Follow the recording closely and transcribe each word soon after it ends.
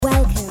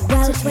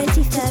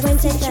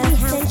21st century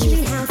house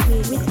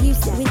music with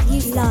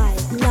Yousef live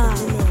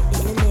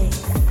in the mix.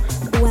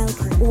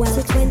 Welcome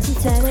to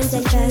 21st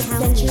century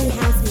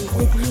house music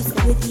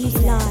with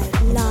Yousef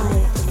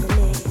live in the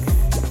mix.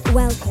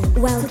 Welcome to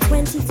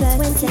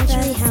 21st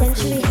century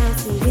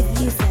house music with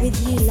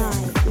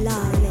Yousef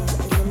live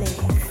in the mix.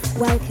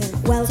 Welcome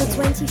to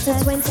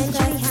 21st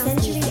century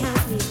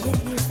house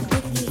music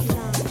with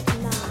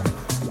Yousef live.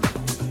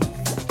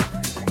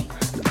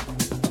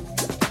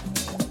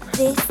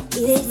 This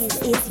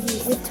is you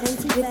with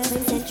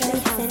 21st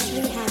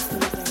century house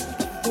music.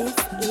 This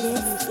is you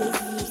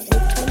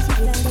with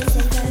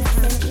 21st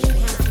century house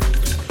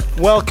music.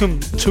 Welcome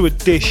to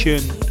edition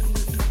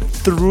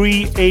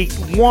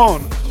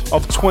 381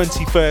 of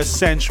 21st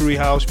Century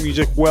House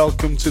Music.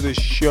 Welcome to the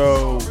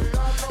show.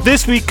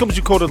 This week comes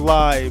recorded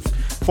live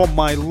from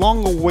my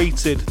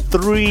long-awaited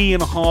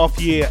 3.5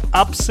 year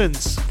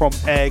absence from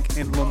Egg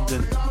in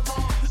London.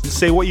 And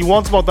say what you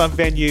want about that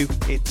venue,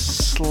 it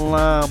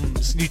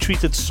slams. You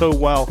treat it so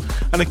well,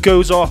 and it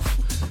goes off.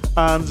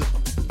 And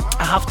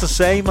I have to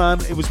say, man,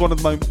 it was one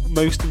of my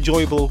most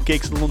enjoyable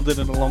gigs in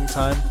London in a long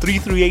time.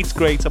 338's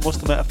great, I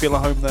must admit, I feel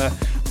at home there.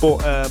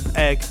 But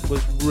Egg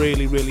was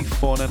really, really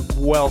fun, and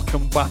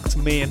welcome back to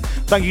me. And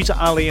thank you to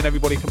Ali and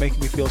everybody for making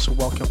me feel so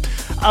welcome.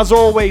 As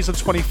always, on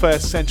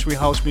 21st Century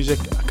House Music,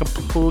 a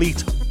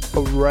complete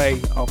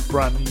array of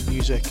brand new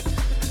music.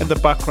 In the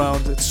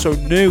background, it's so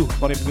new, I'm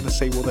not even going to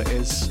say what it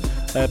is,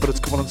 but it's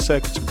coming on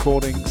Circuit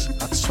Recordings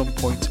at some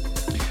point.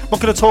 I'm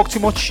not going to talk too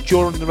much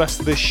during the rest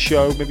of this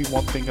show, maybe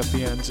one thing at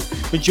the end.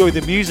 Enjoy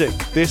the music.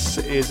 This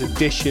is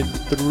edition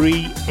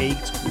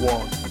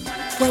 381.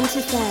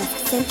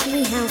 21st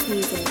Century House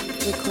Music,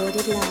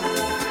 recorded live.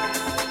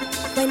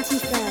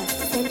 21st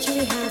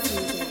Century House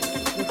Music,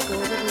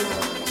 recorded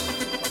live.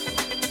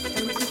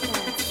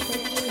 21st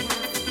Century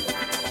House Music.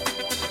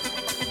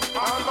 I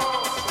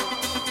lost you.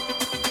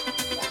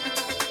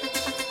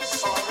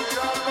 Sorry, I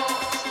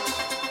lost you.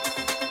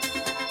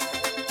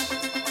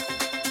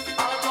 I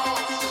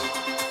lost you.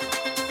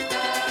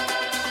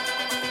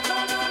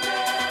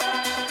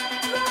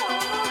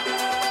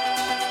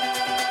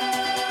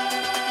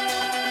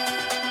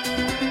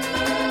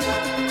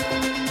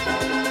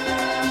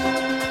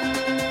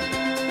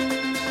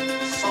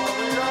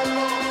 Sorry, I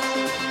lost you.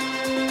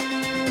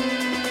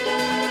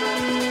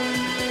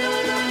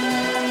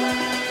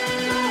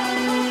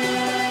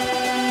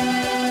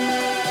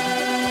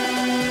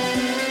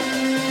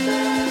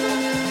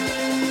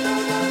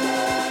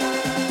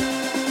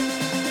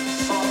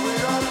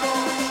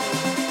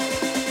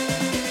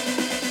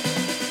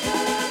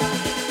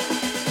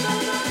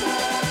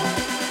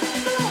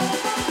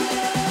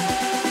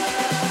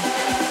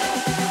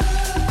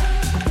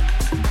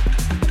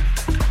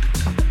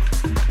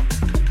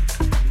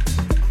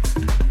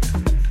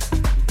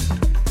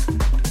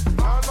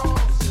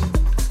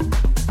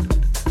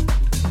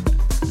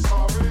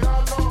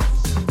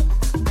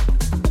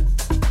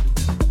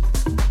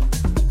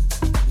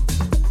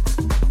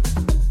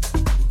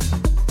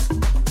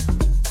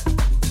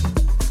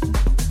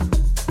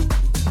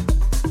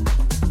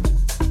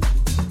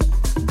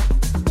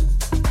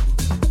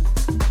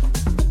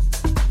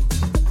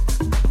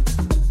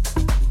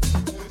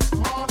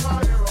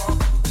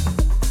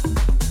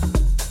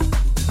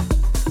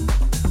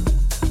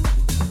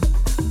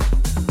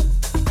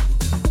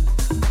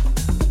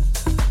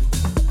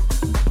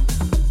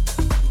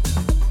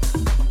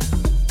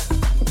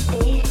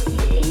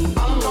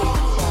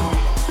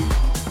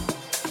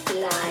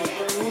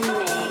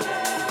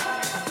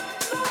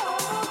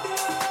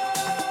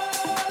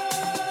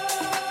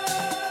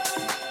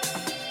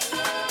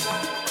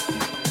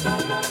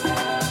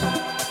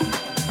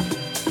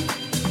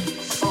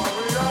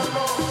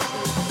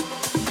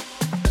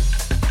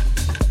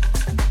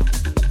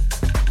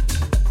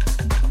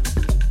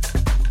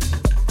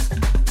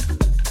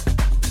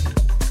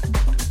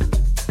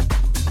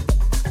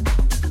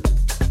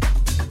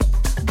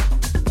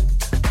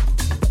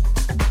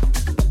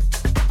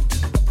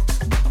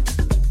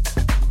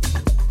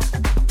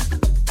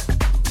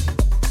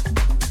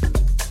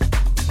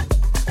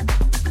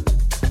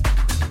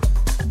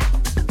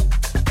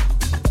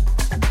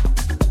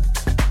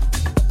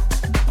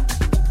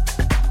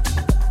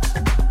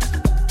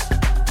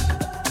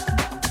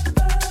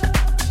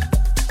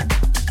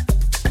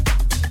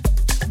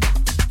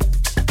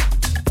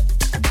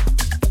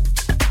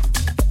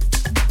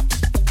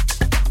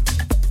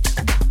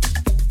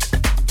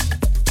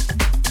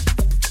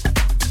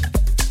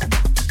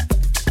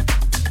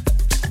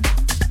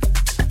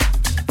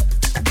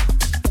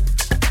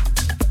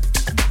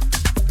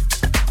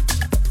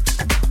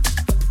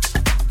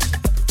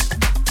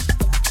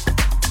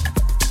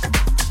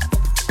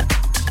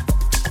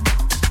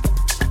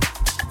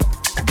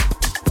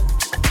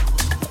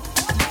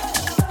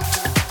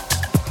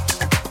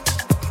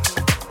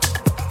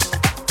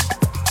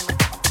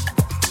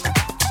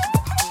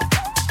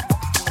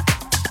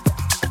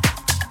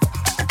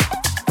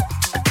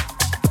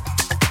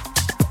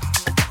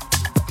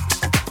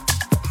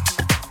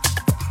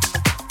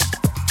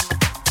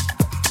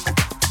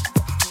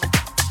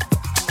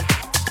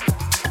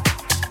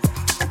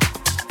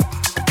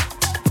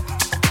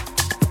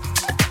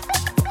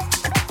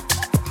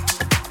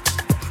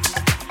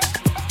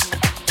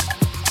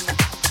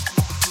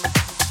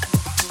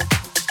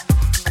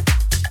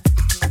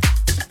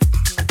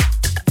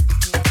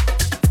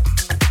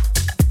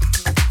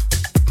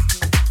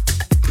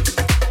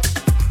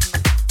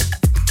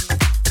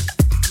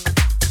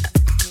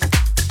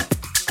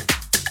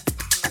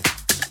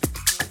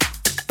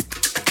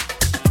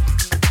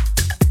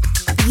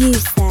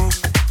 Yousef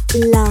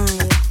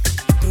live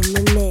in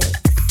the mix.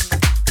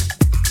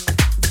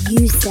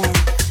 Yousef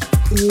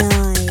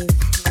live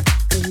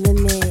in the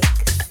mix.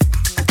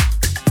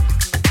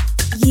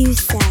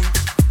 Yousef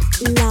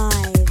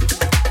live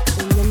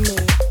in the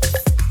mix.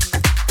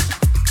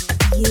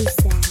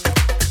 Yousef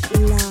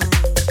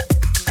live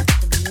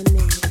in the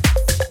mix.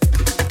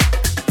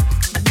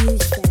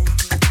 Yousef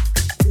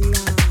live in the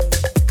mix.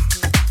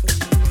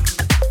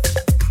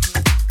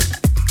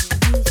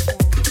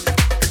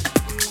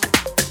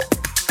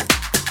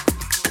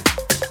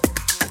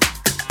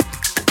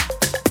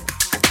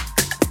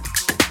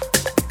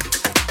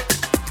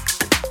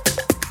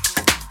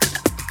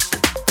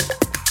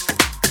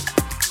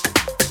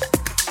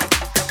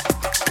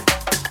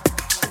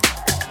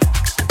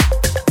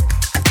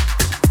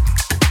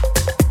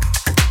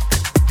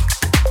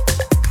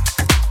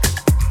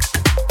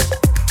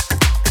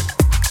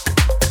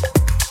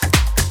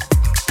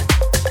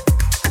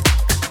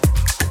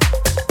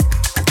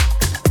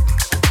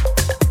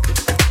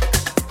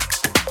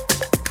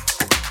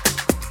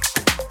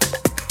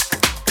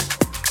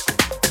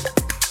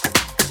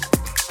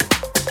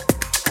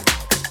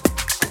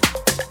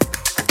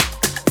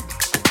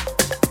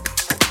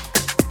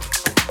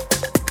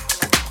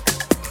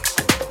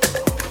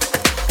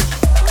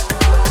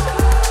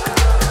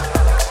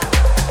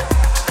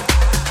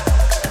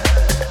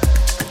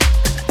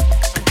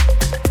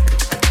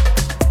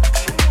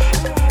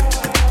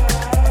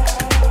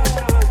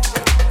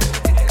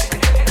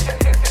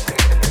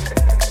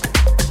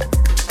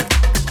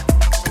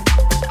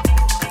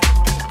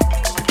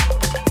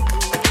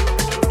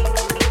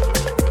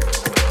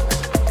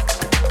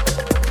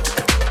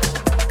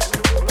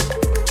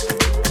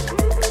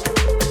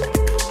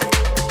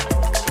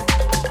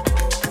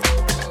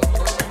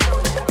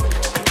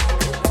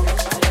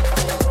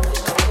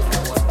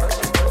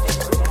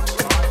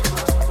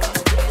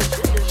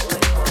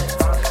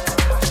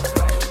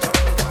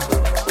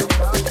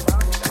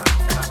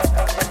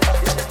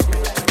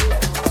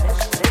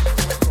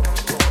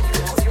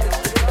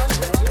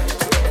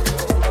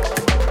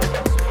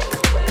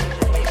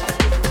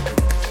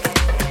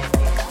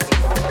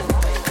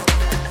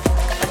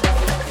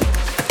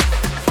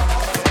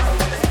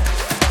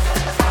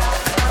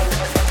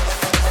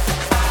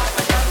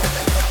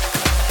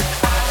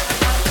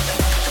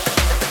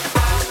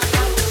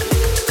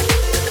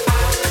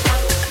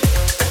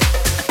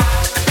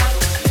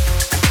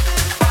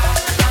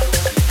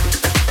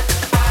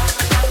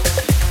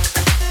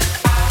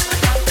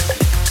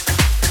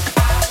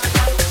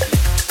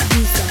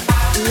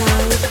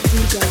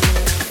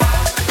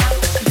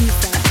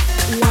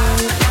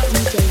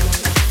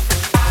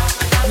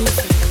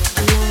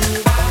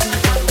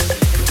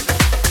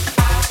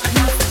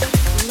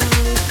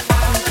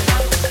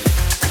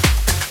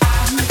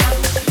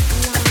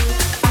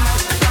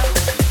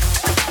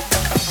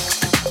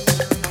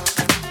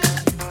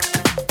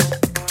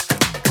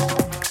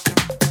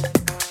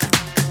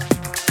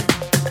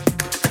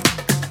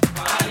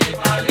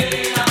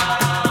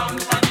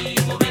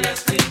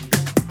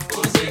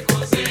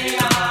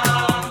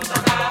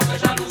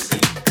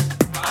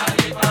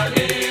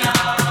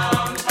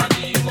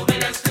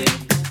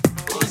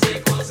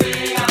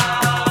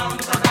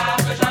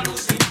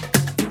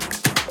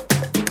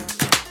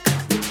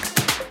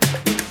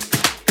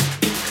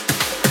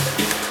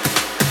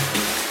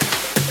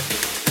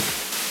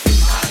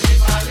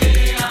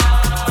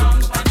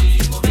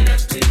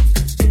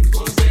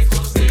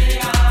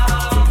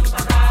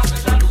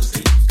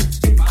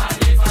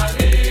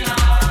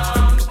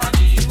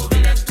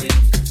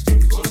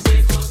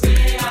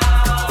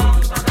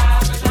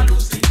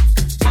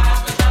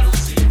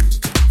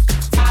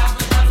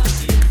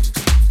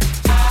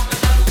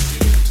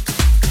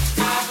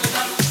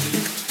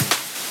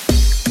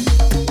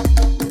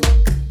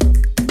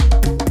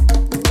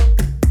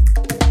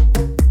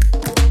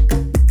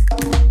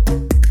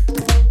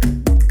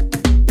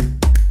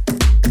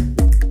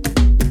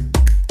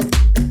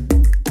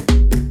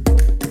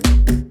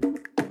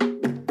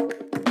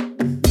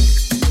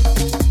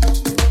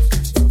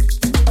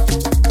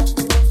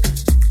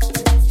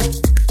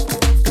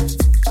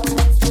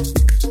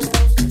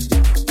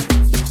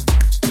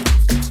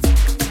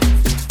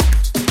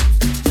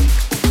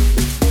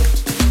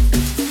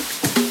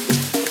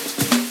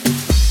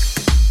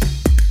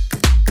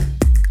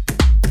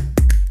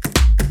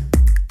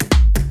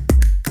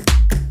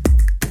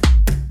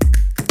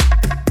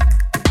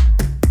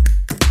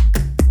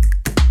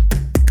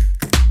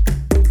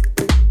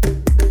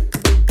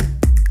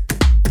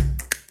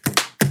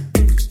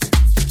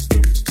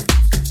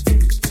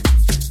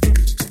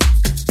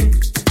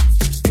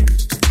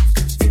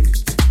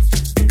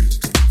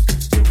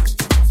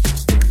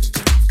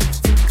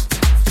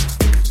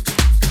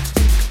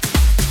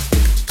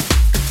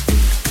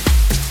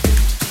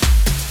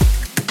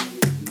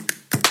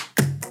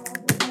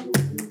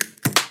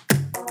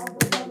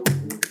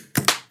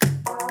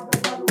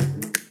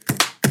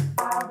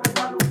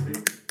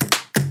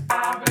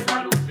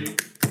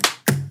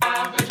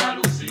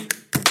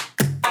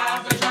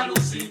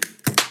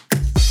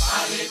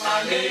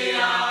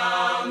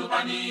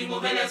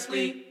 mauvais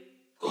l'esprit.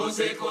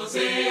 Causer,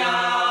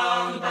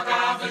 nous pas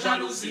qu'à faire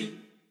jalousie.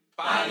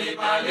 Parler,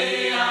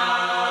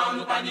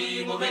 nous pas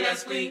ni mauvais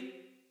l'esprit.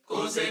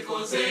 Causer,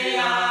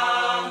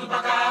 nous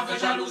pas qu'à faire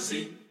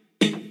jalousie.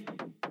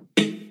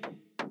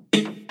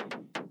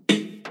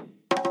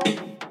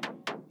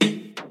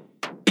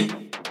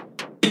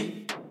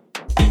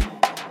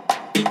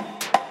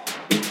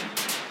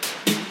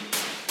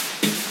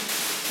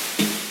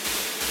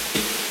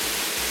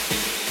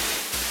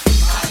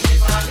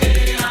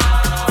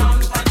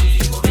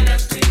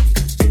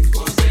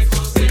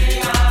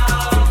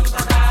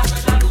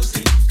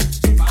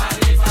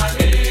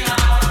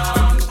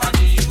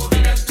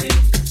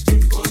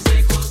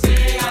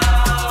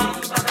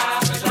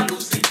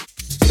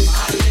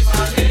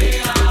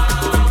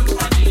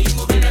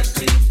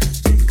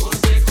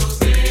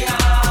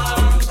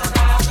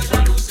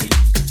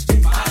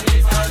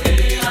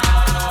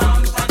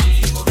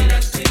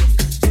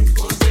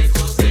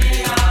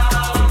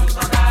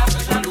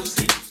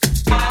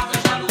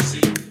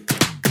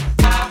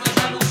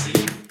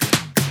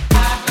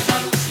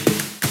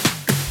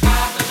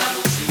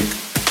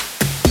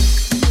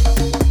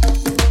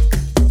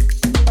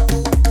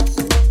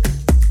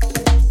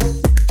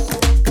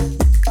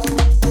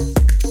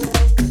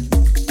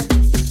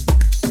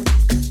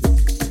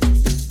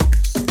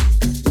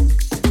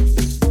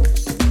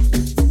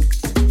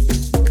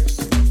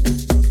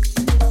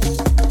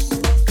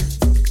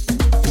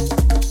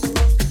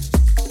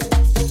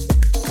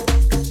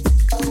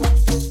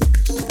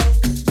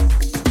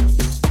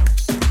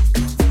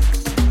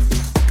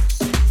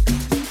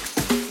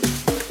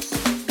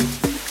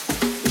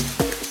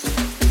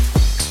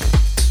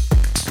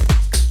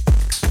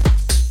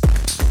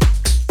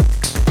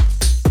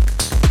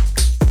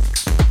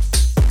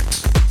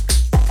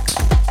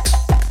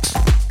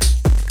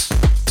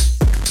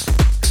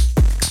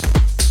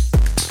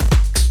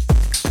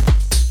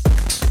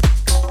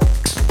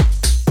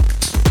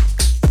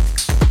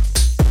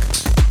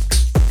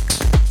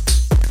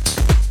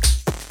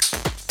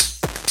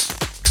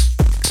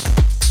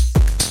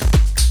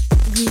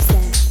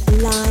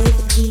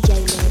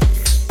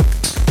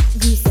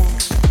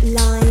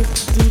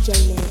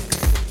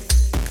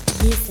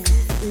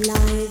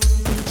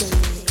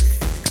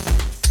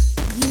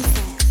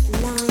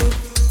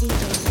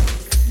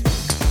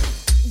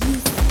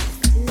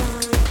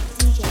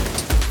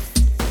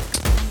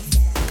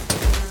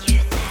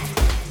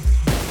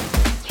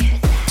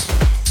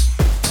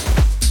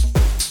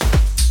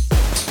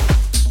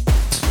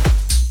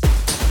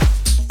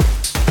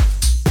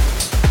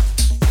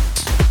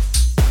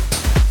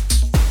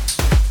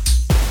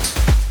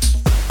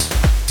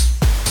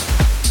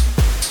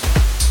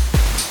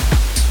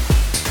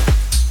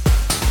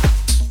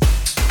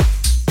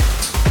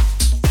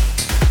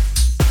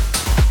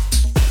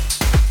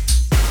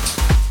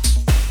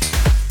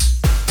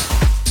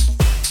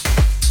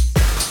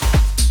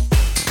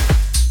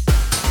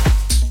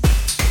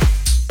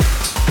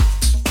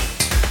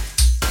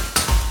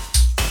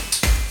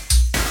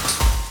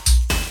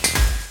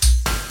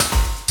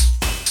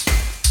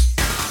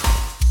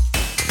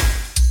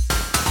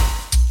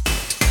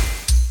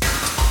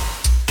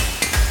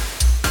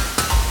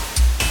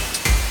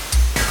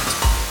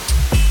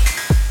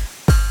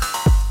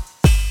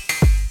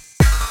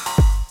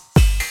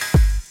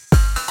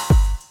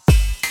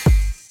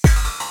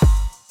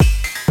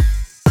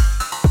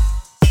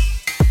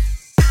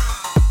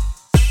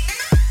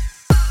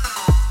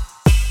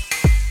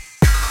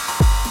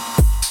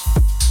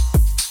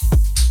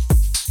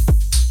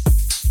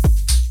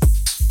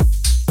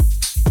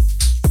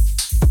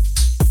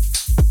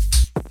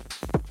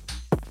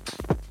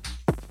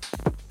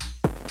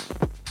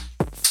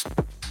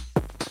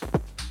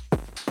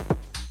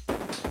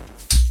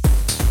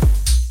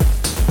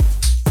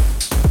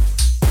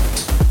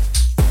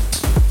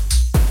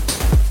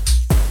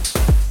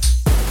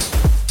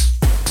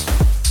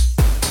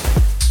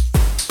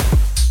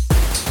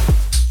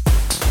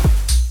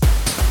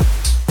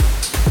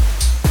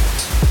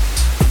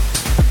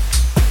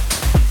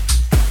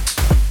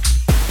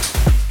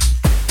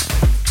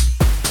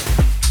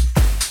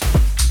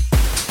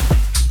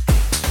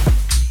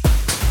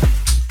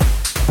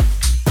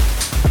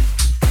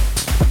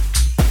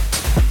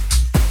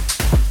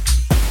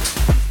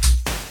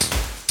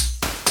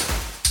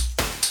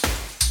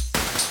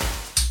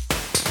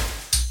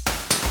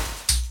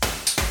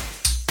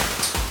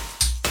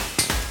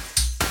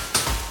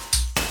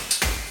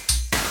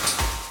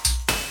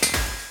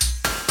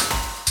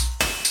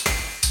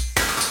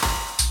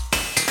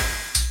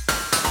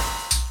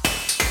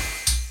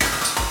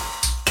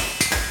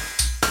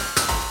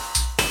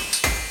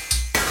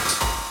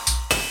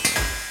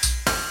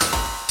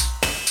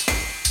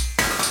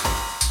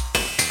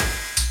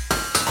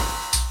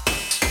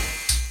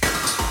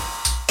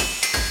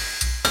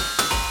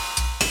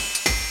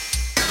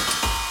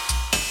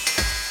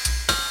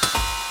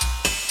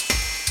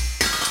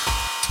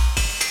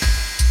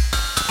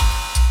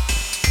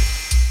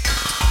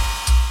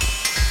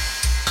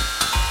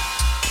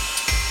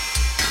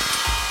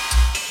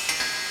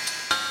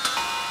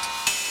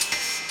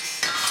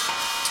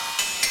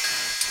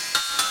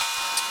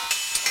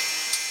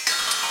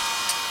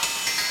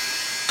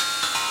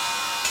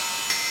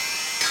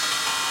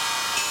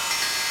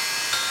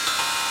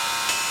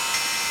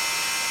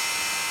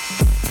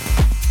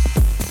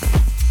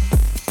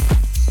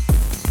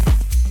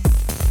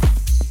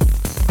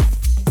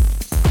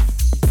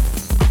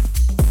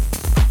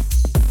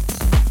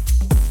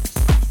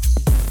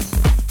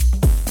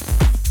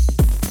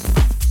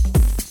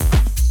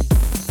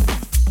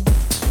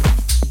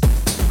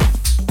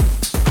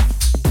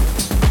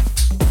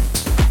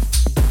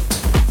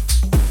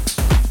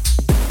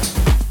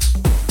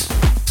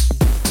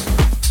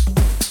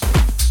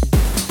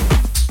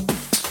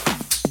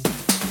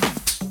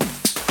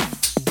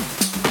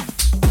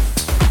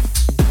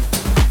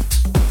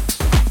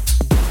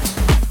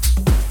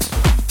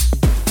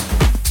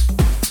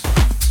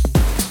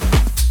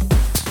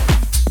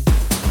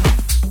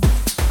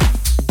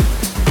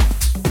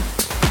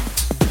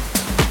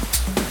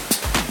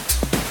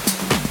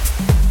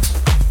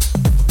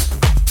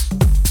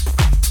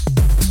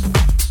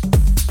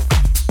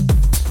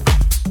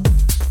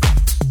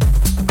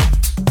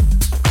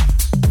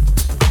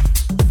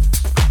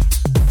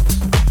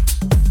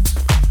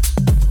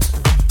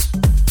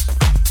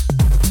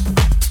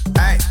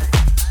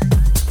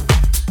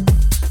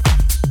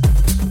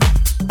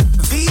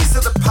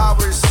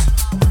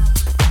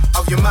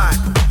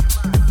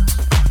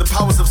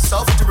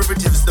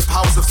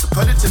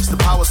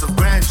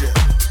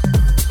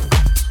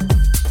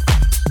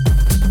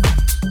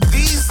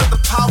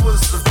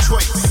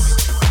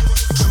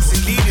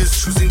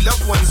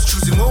 loved ones,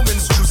 choosing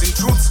moments, choosing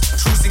truths,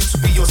 choosing to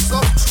be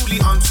yourself, truly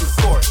unto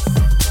thought.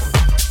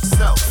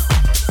 Self.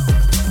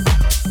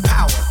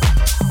 Power.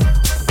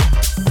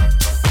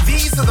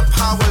 These are the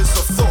powers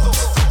of thought.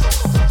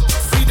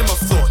 Freedom of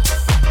thought.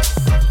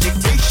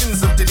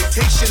 Dictations of the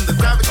dictation, the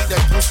gravity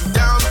that pulls you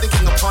down,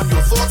 thinking upon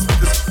your thoughts,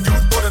 because you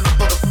thought and a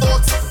thought of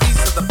thoughts.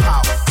 These are the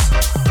powers.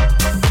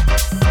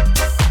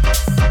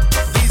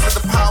 These are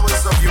the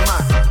powers of your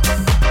mind.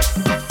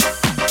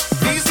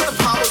 These are the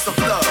powers of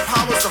love,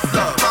 powers of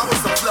love,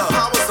 powers of love,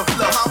 powers of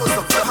love, powers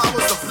of love,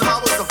 powers of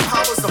powers of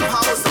powers of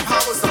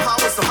powers of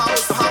powers of powers of powers of powers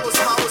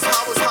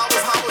powers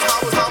powers powers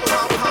powers powers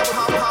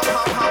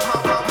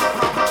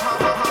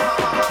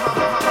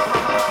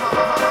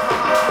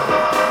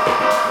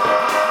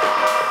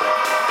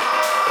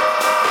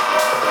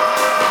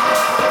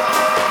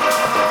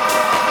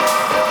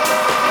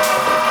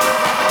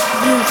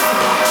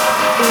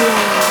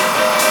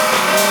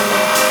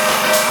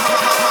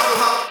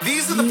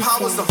These are the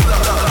powers of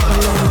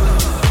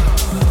love.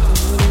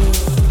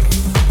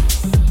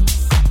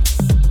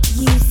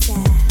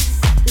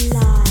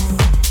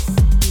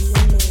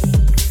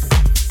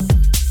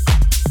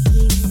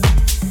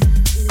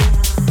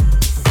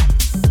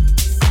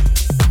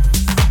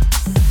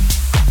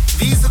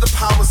 These are the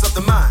powers of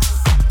the mind,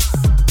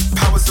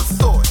 powers of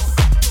thought,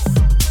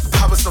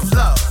 powers of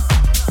love,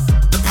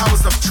 the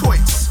powers of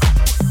choice,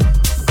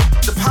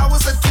 the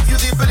powers that give you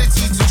the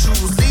ability to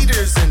choose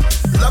leaders and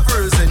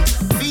lovers and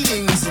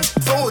feelings and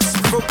thoughts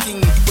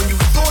provoking. When you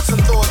thoughts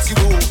and thoughts, you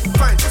will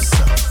find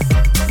yourself.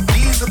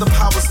 These are the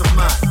powers of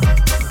mind,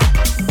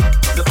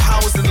 the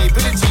powers and the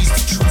abilities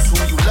to choose who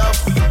you love,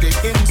 who you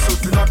let in, so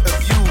do not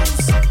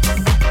abuse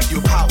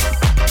your power.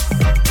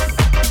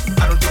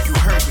 I don't think you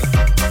heard me.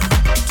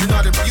 Do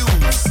not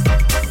abuse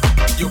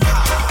your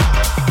power.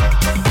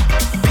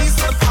 These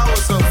are the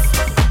powers of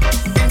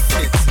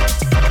infinite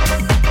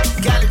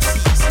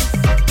galaxies,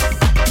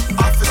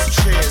 office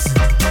chairs,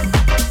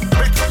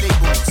 record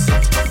labels,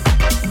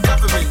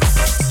 governments,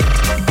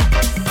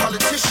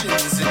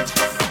 politicians, and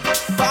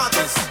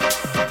fathers.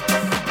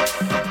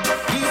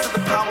 These are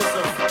the powers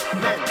of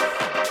men,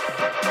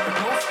 but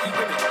mostly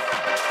women,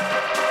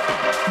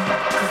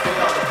 because they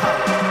are the power.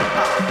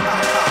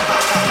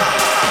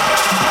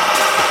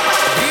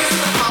 These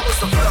are the powers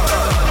of love.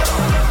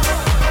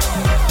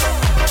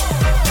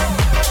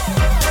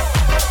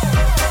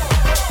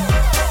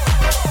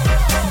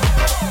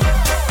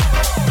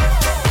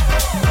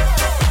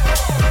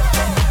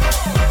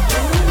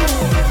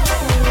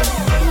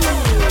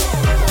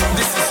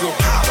 This is your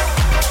power.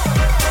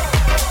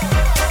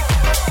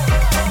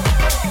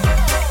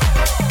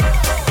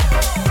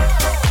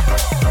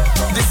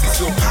 This is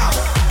your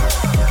power.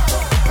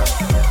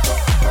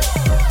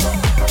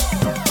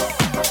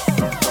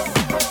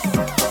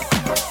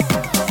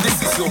 This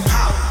is your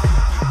power.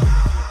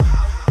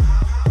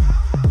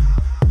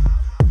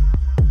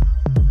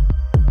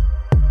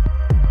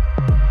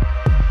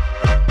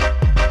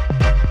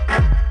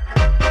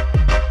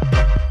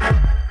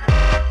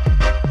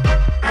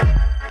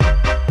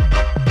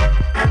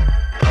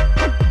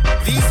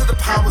 These are the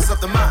powers of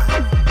the mind,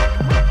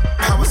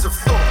 powers of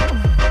thought,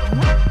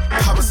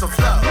 powers of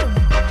love,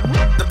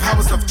 the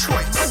powers of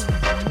choice,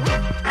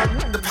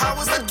 the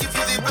powers that give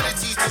you the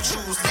ability to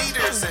choose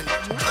leaders and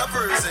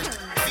lovers and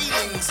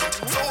feelings and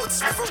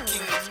thoughts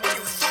provoking. When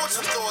you thoughts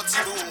and thoughts,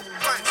 you will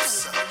find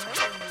yourself.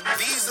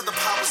 These are the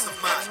powers of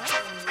mind,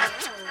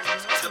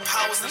 the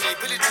powers and the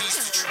abilities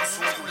to choose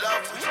who you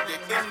love, who you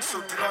let in,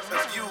 so do not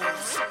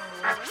abuse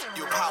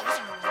your power.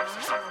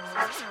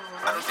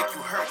 I don't think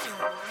you heard me.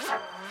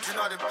 Do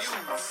not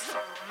abuse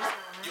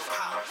your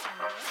power.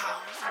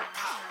 Power,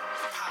 power,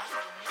 power,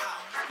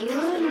 power.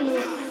 You're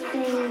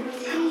listening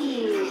to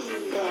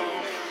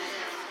Yousef.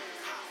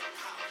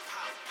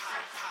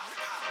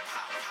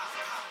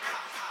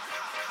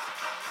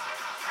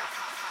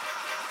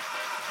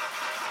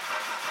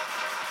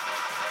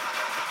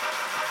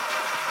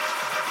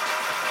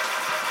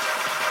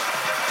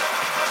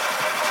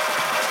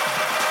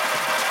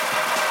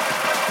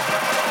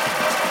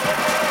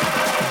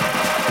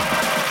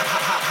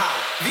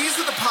 These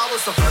are the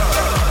powers of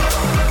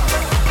love.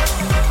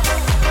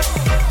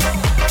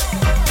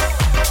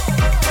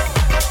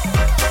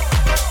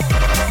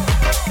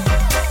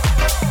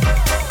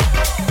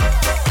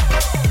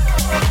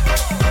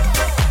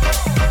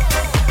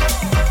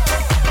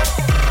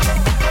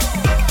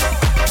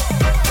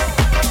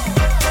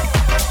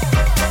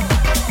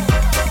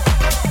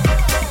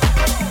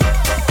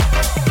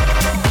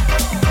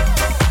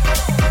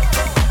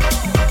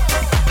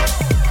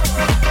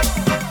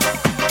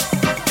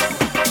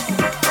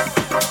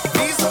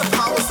 These are the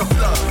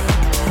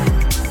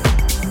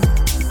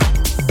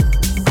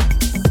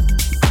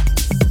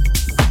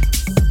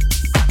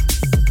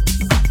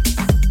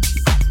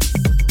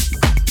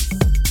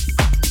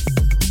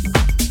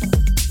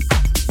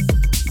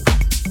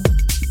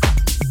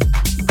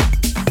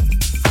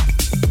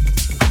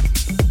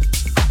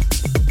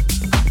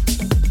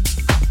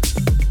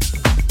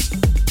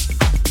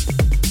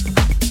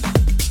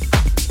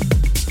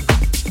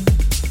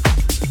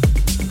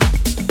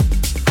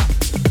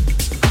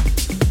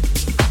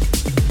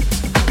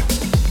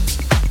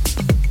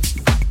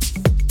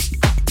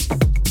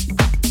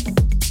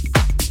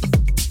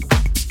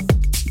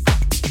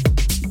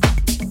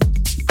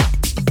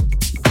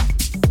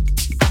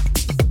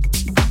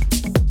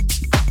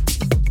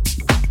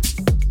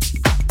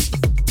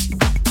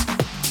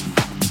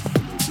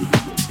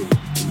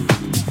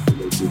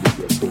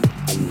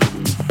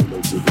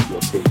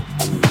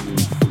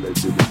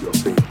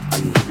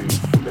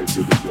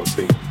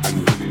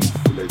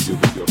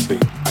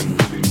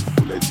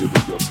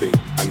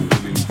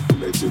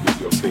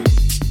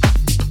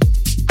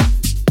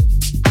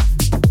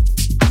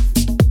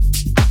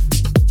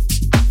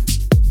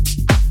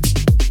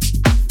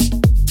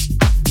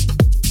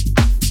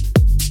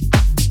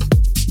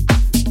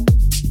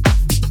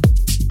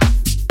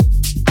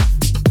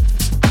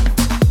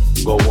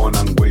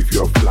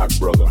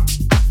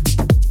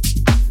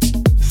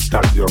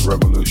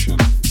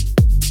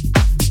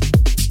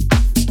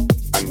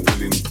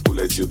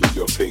let you do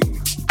your thing.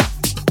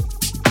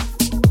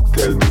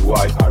 Tell me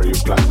why are you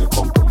planning a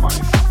compromise?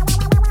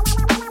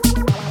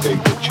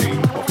 Take the chain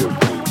of your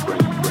brain,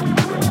 brain, brain,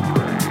 brain,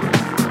 brain.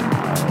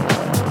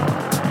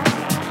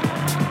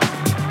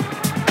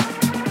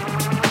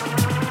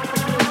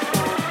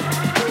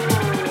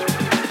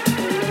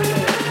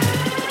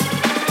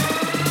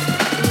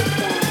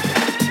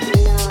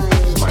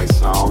 This is my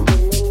sound,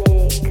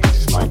 this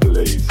is my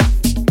place,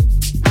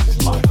 this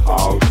is my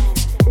house,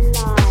 this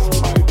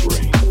is my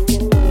brain.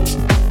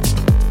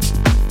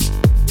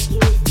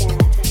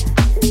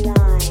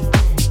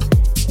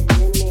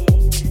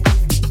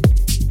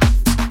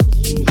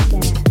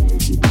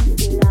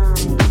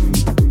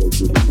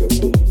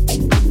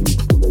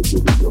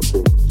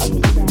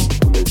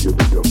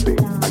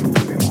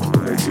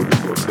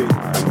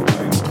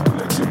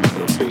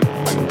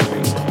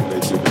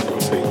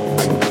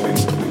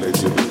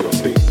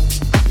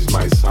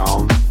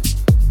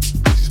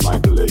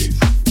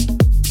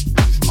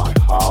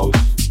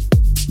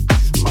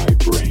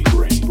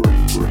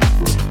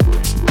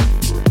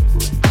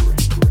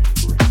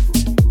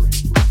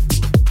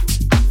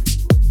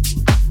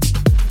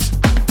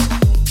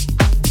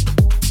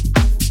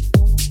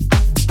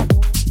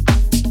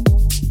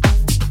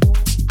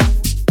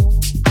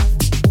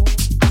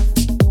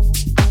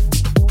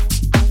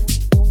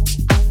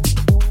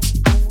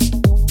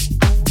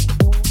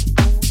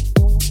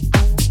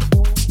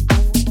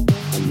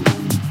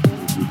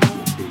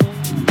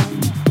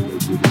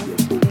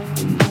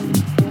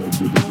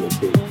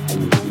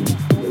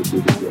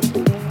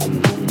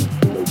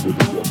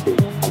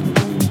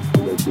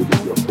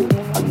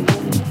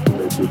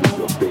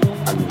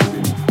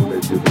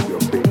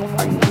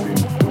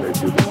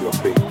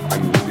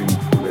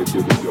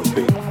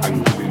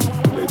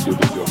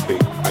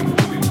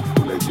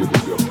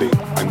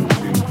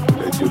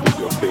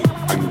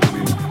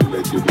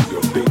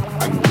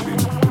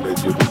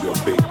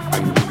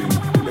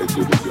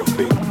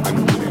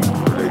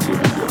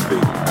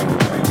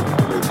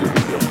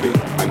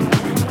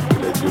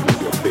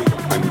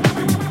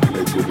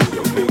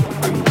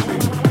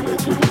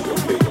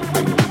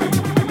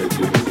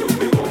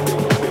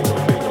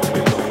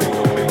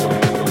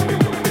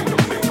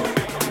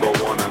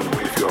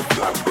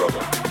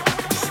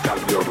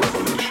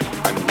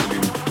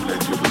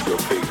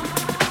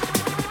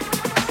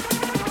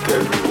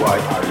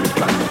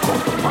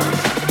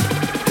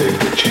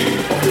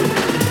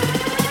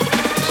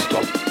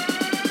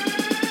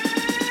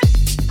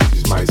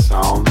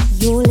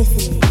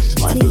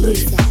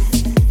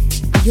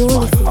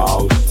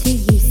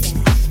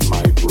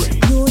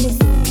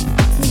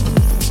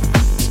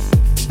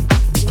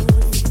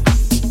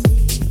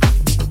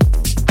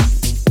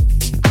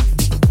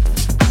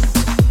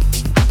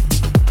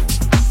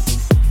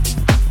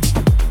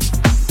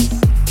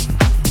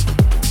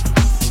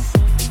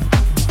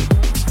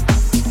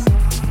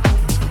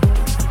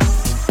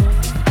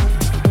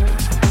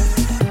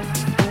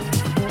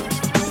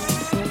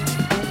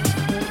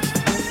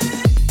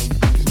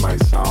 My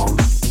sound,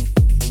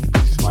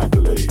 this is my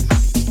place.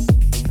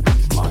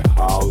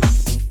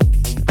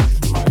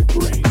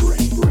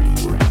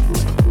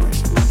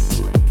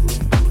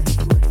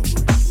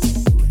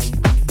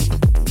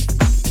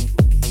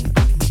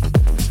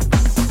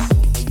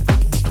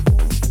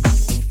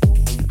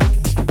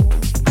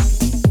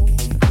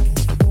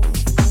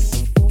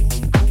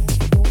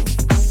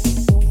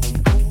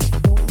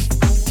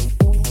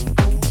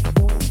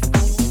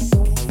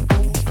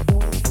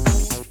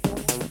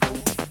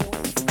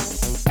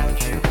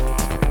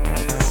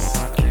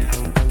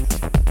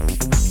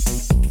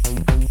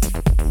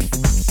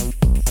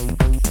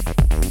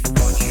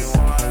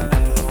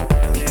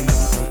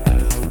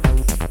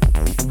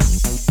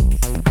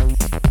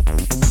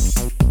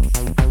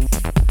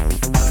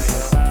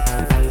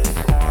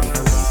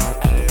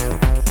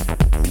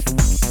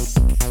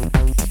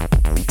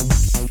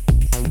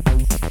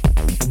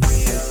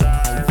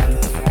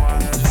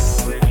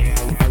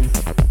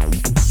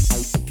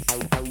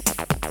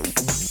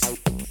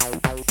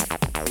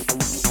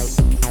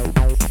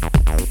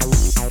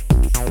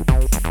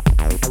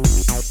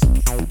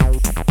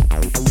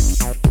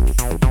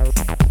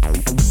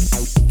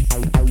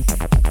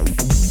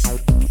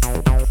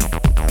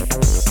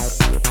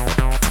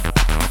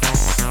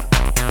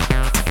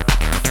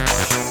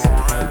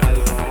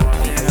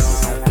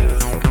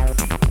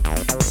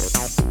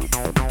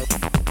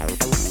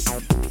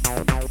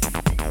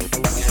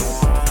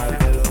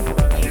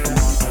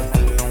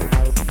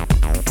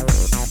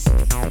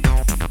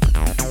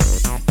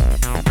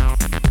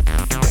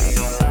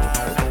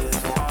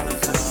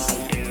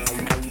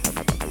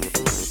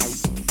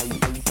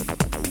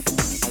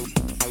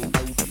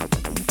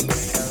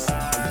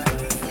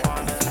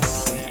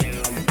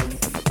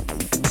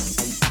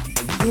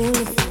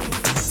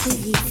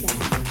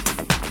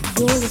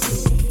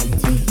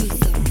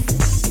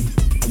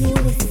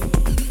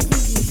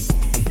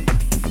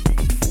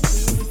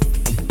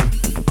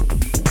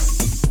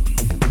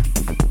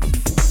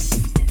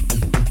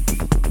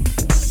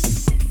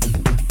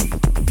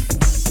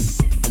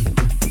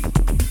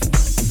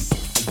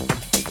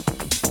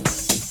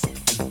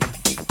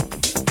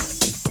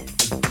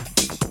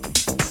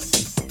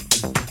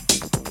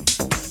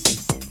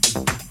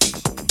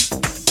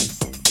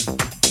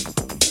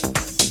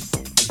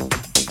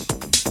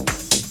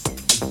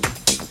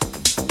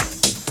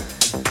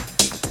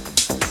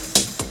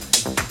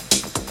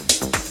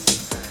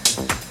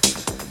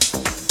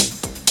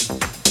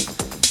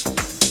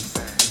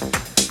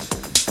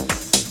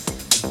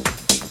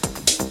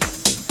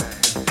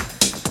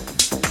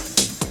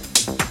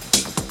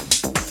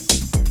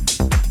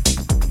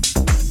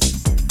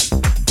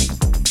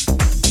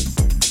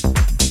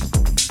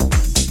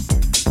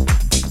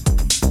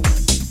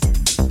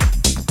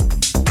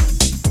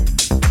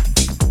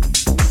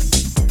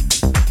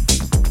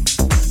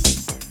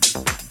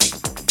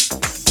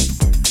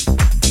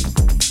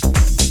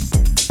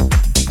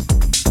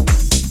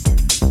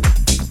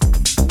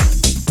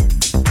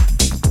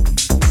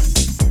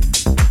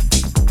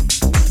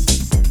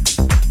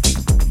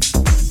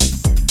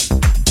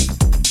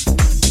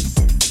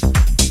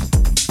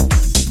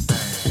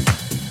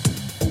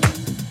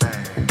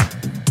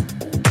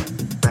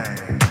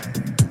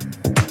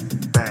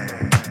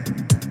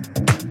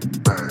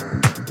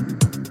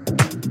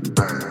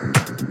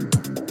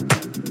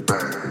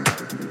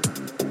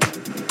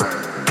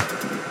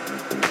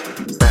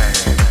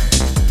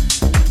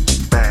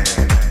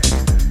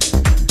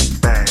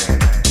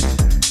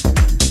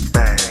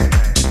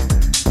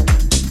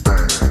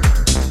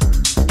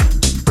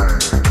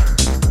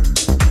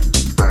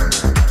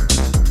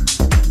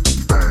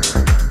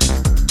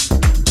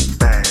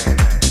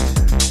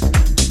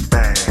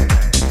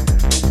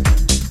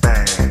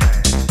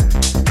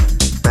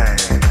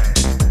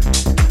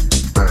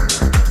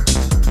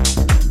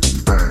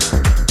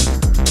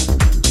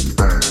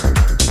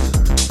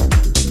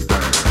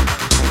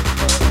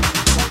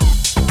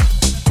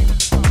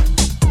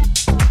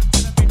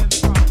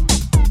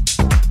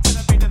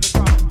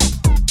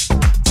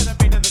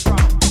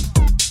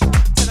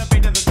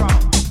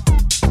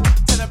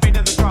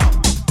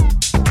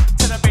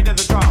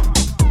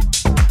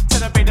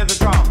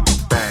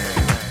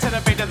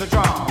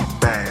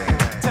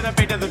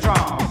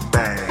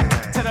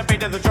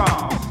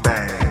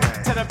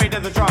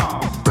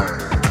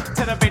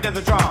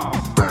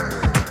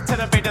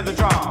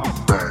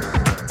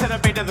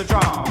 beat of the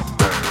drum.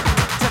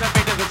 To the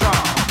beat of the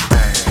drum.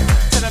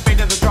 To the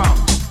beat of the drum.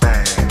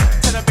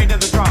 To the beat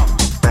of the drum.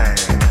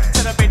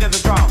 To the beat of the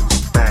drum.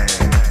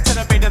 To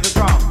the beat of the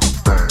drum.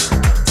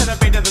 To the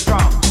beat of the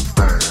drum.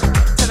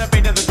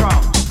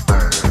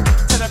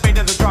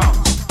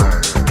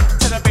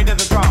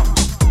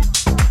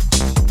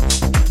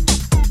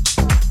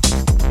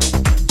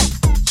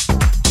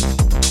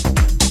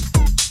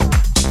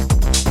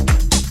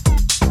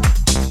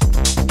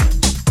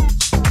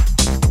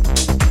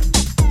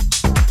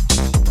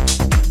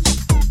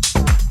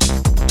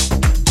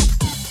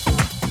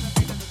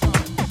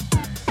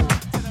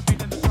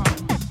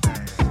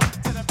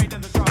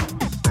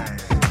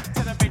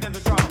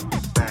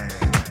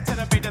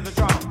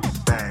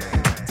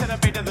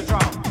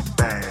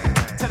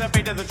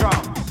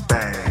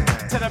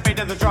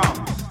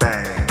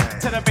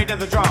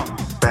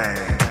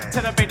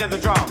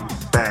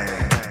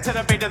 To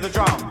the beat of the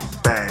drum.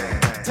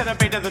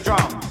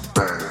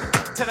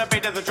 To the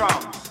beat of the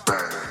drum. To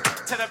the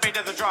beat of the drum. To the beat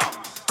of the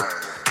drum.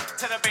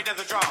 To the beat of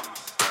the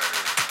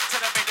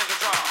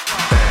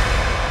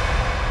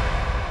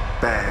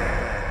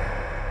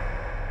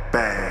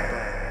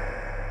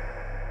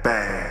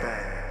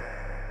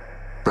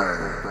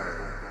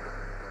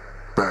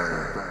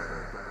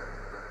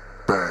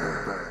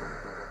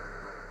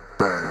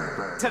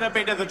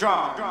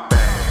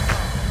drum.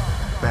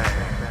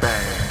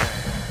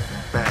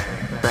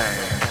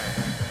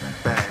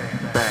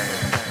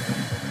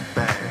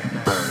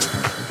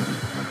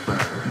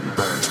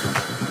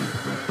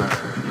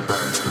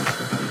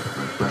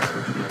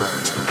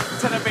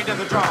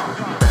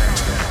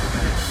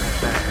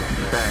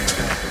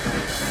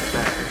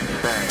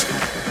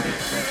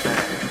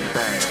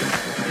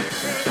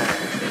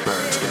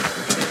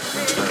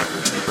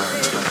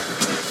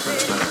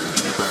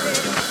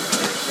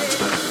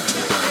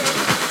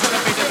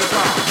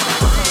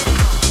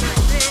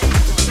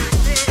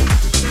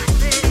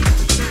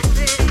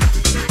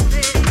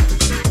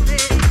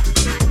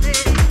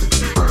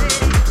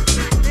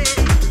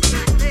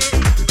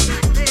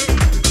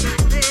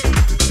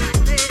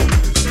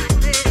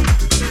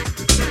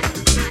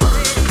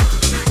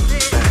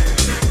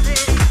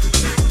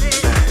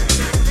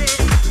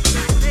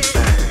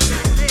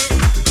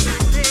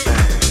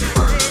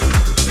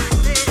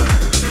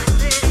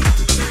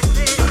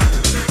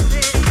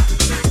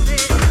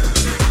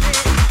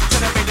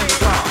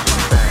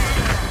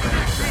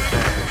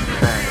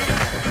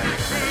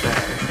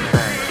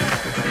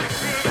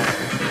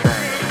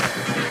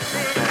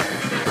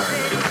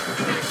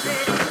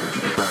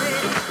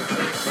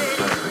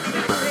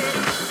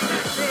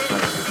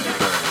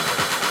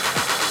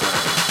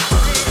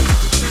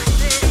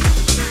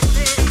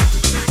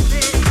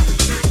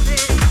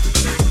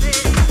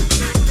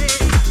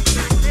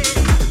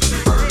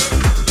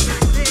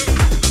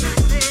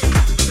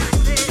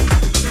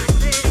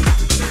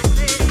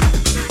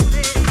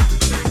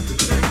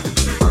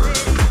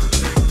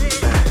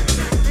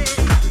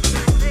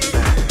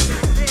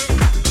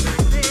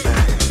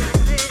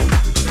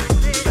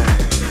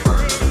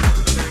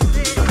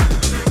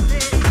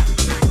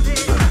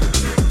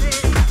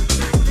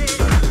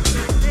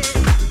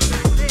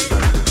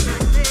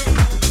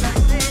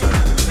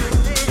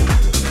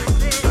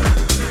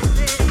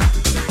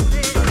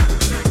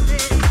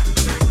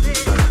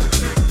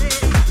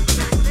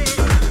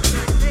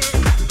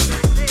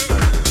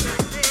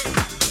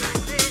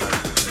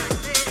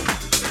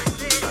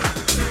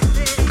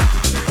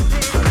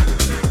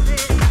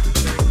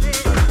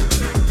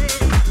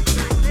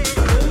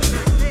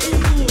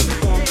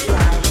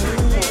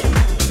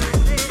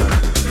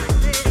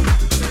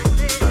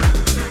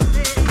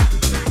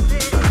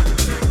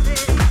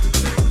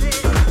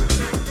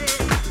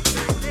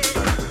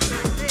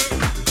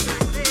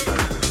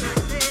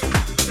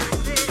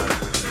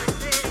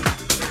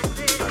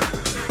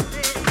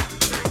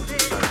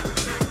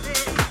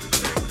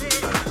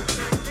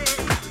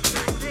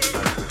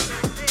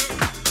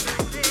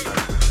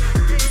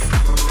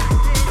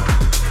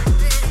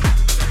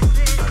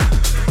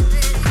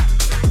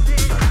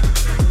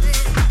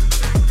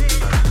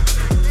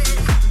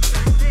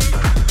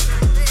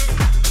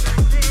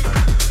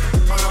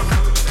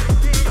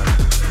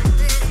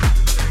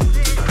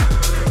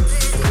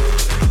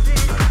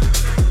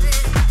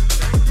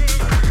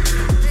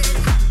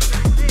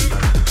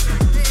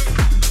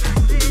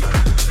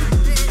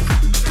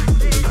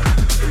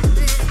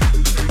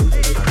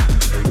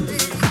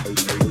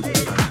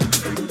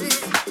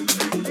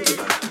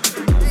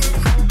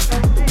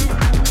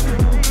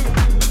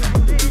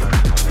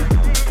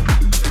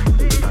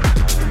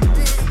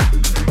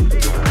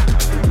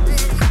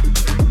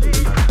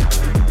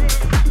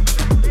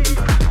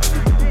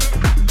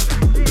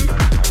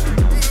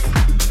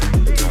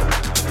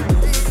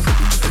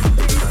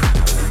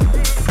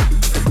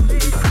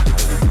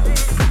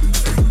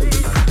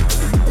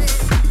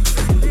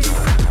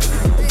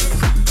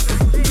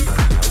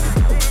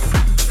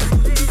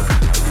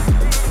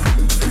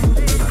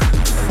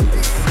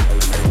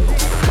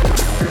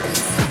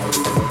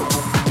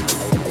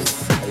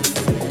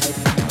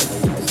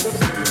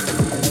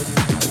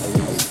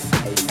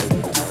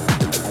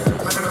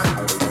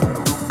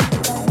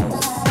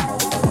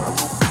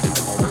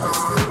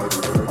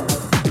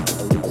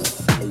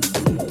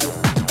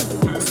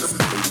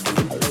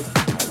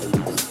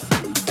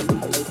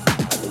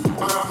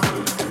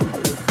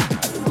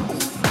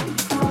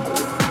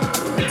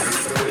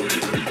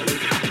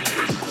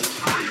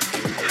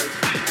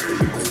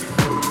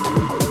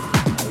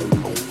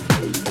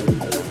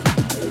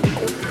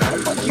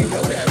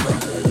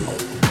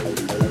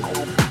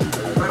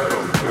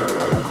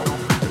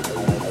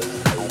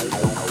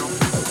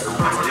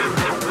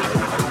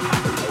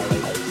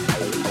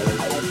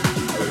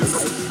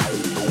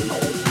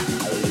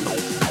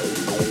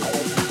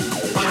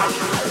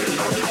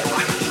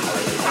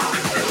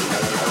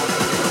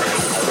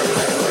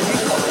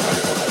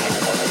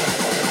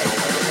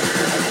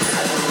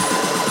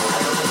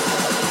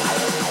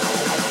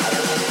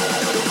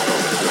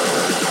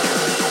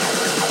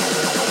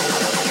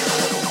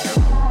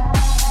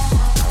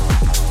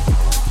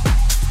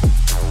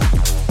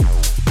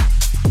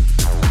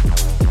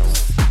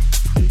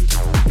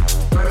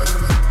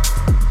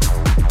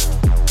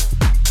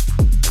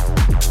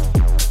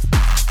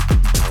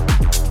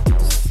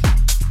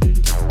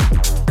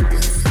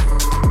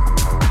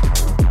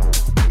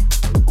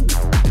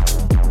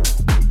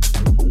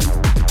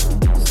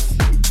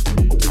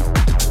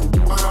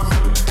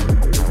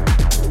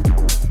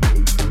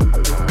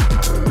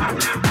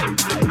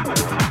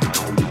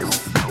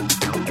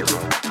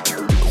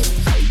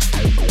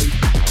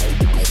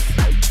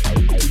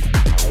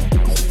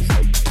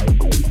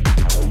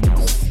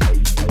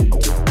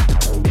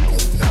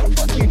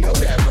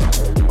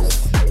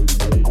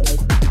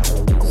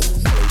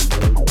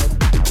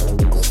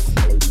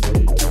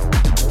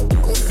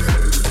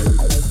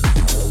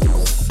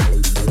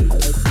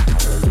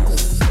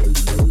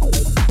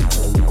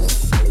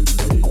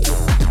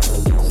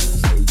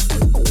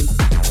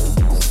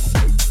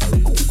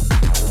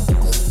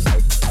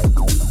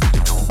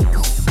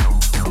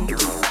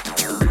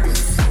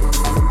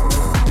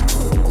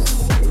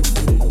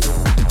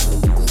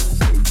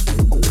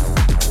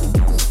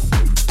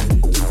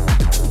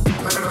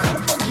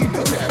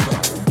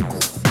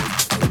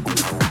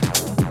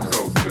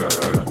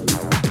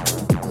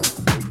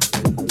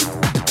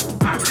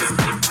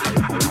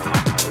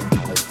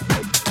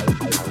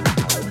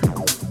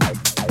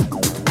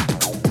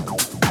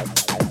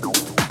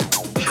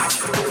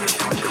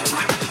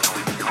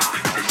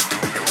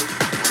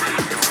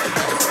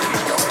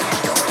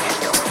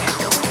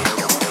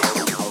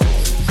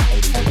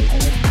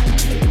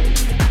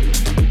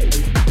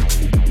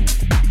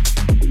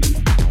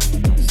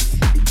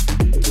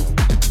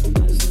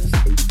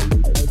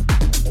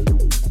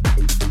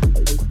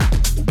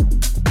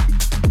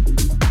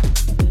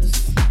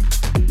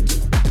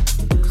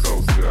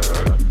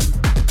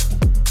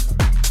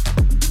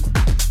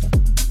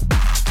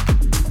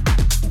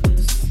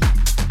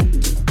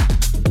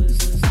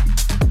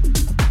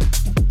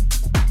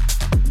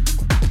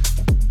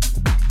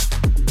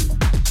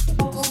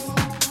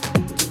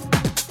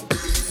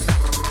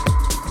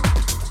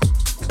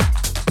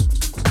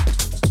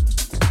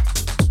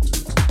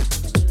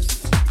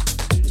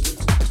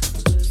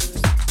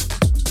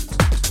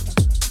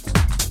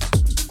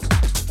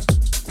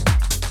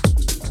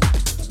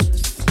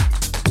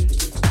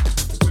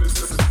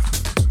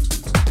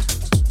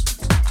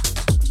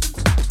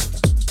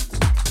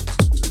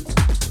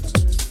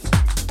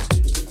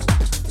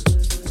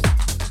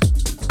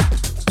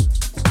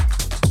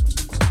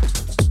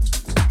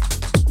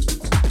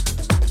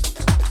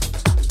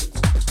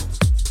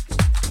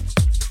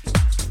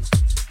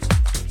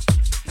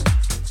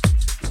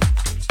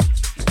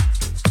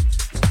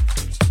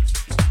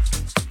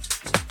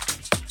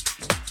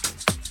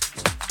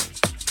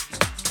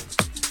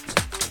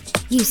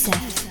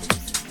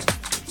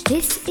 Yousef.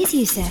 This is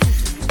Yousef.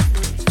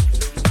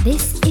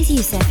 This is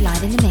Yousef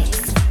live in the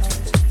mix.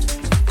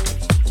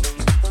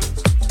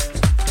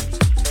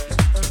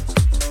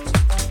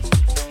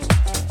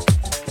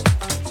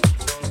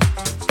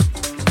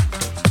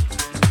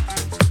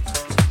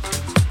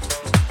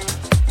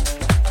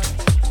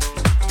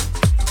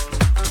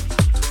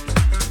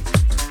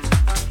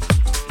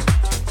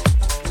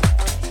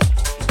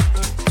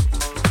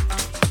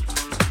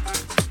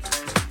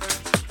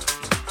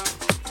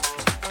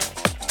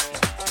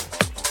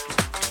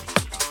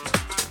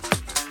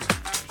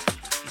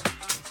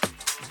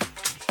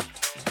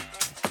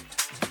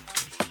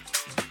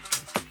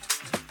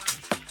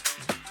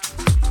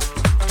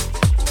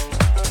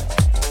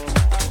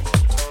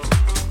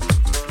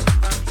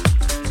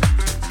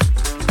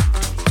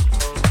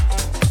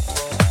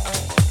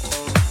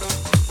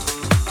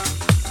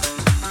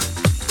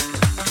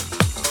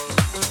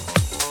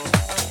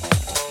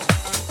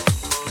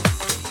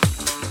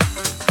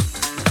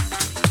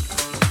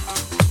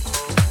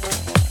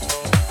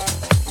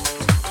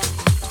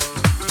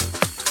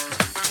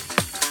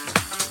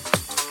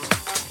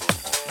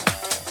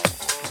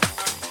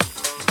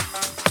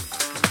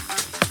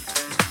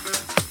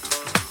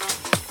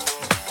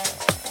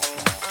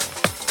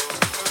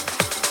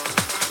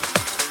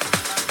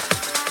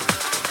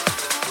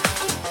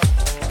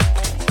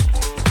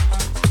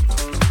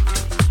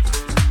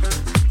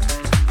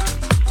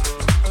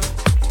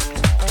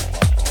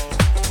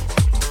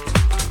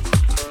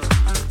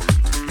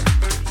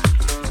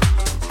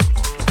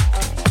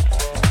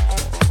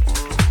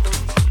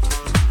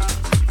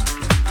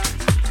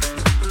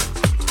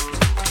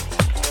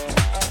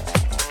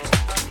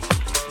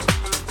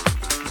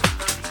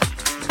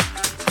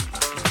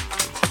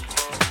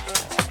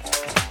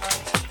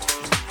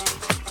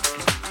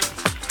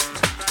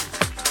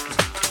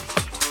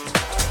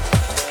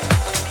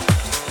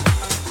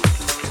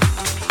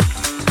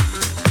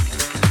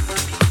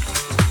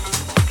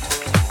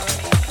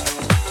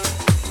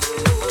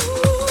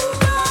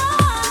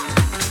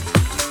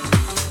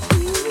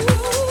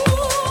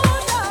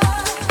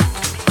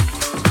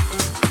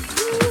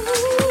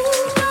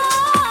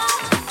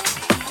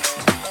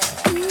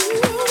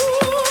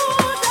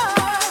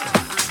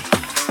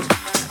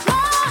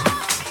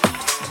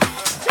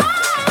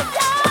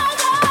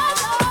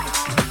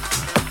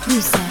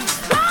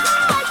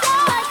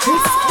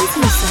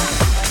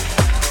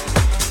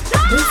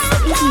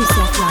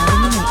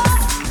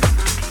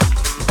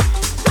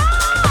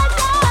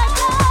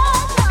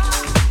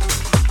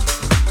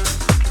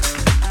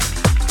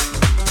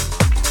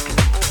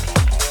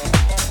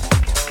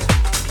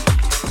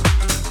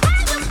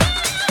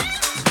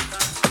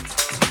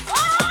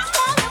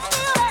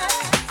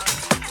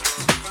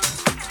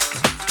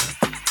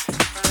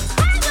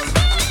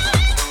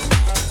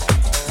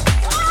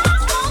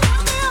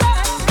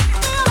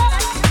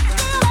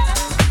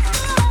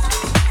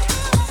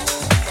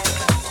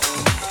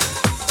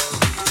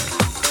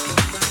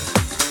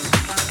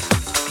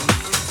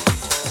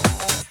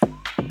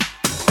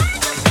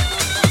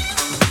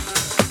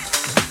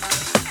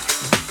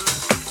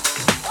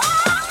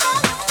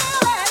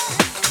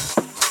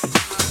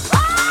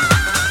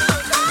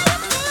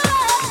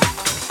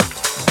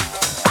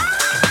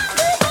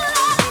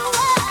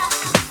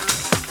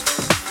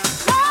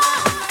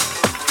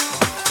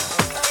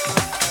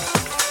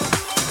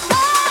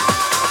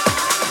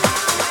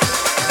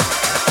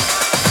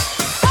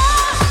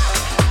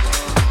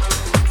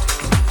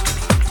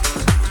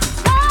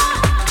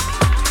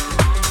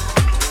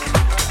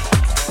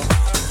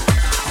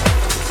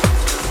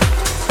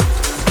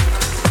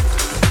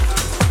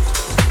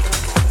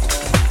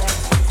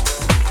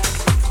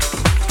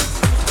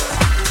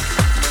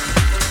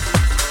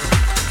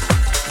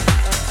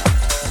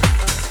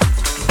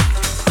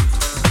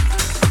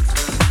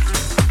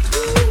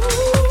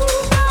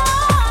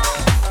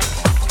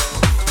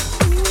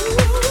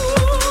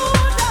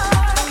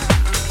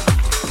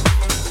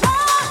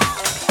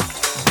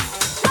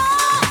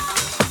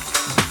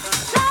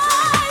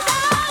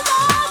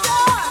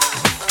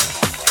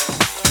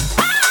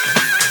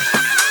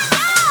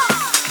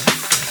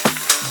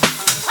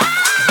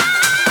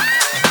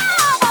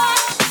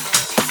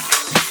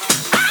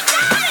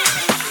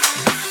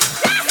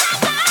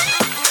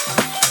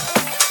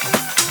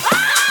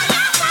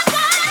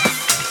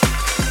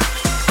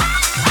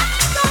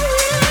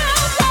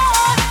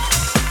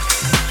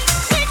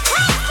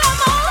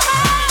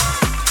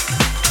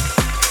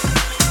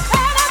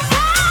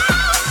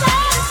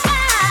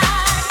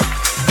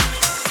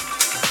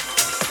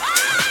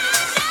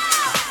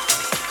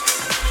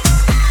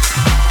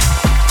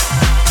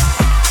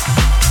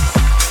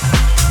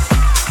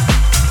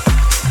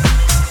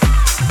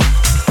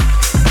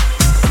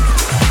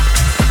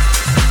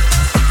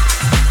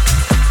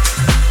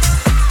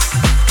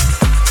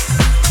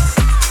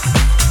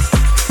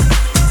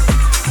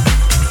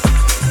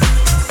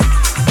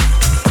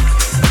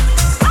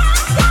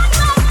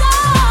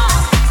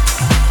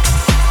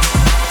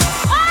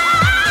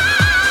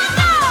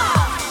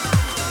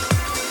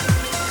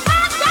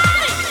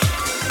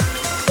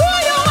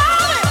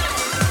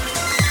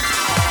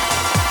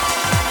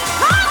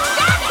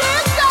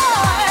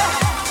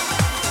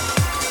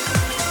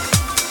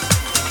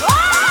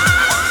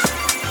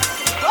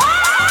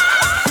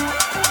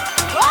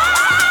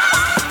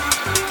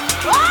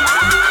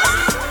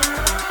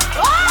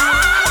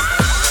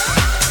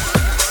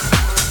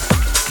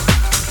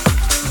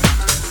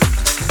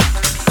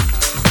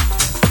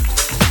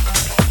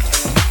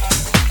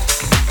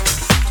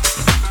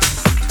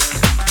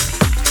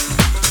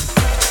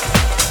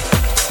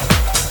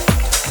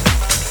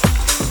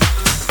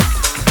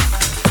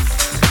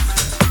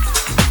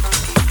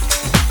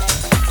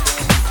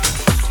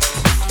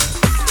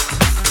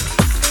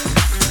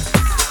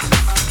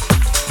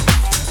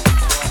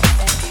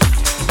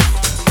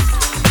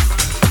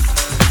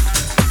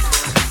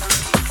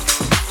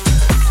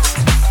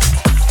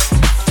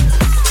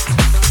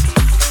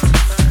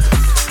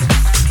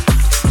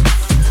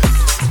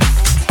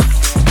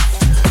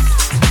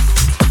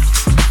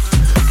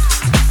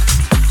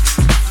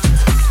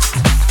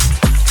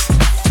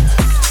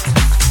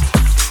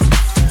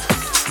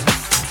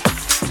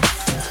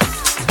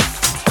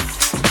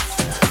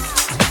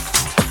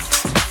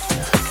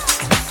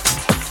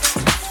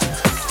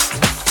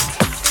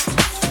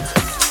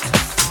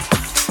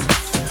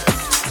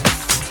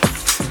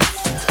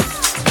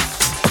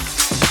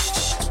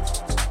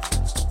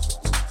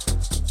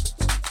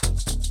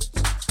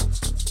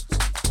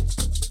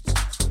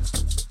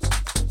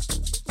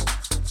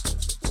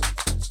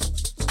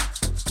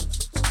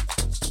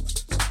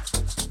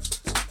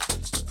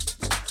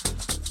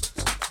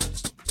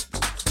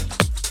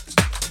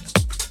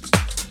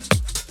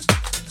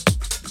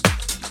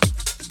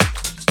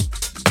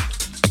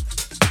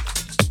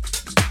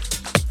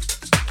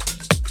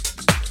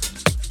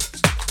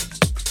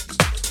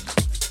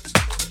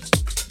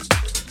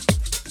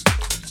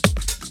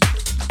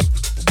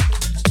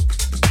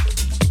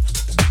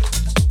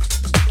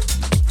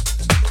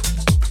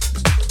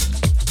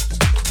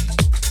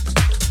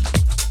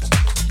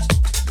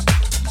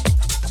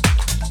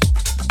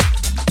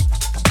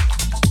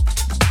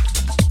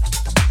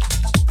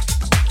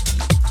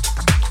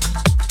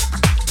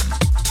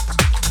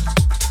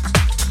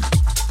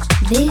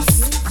 This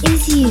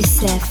is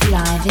Yousef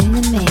live in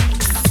the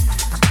mix.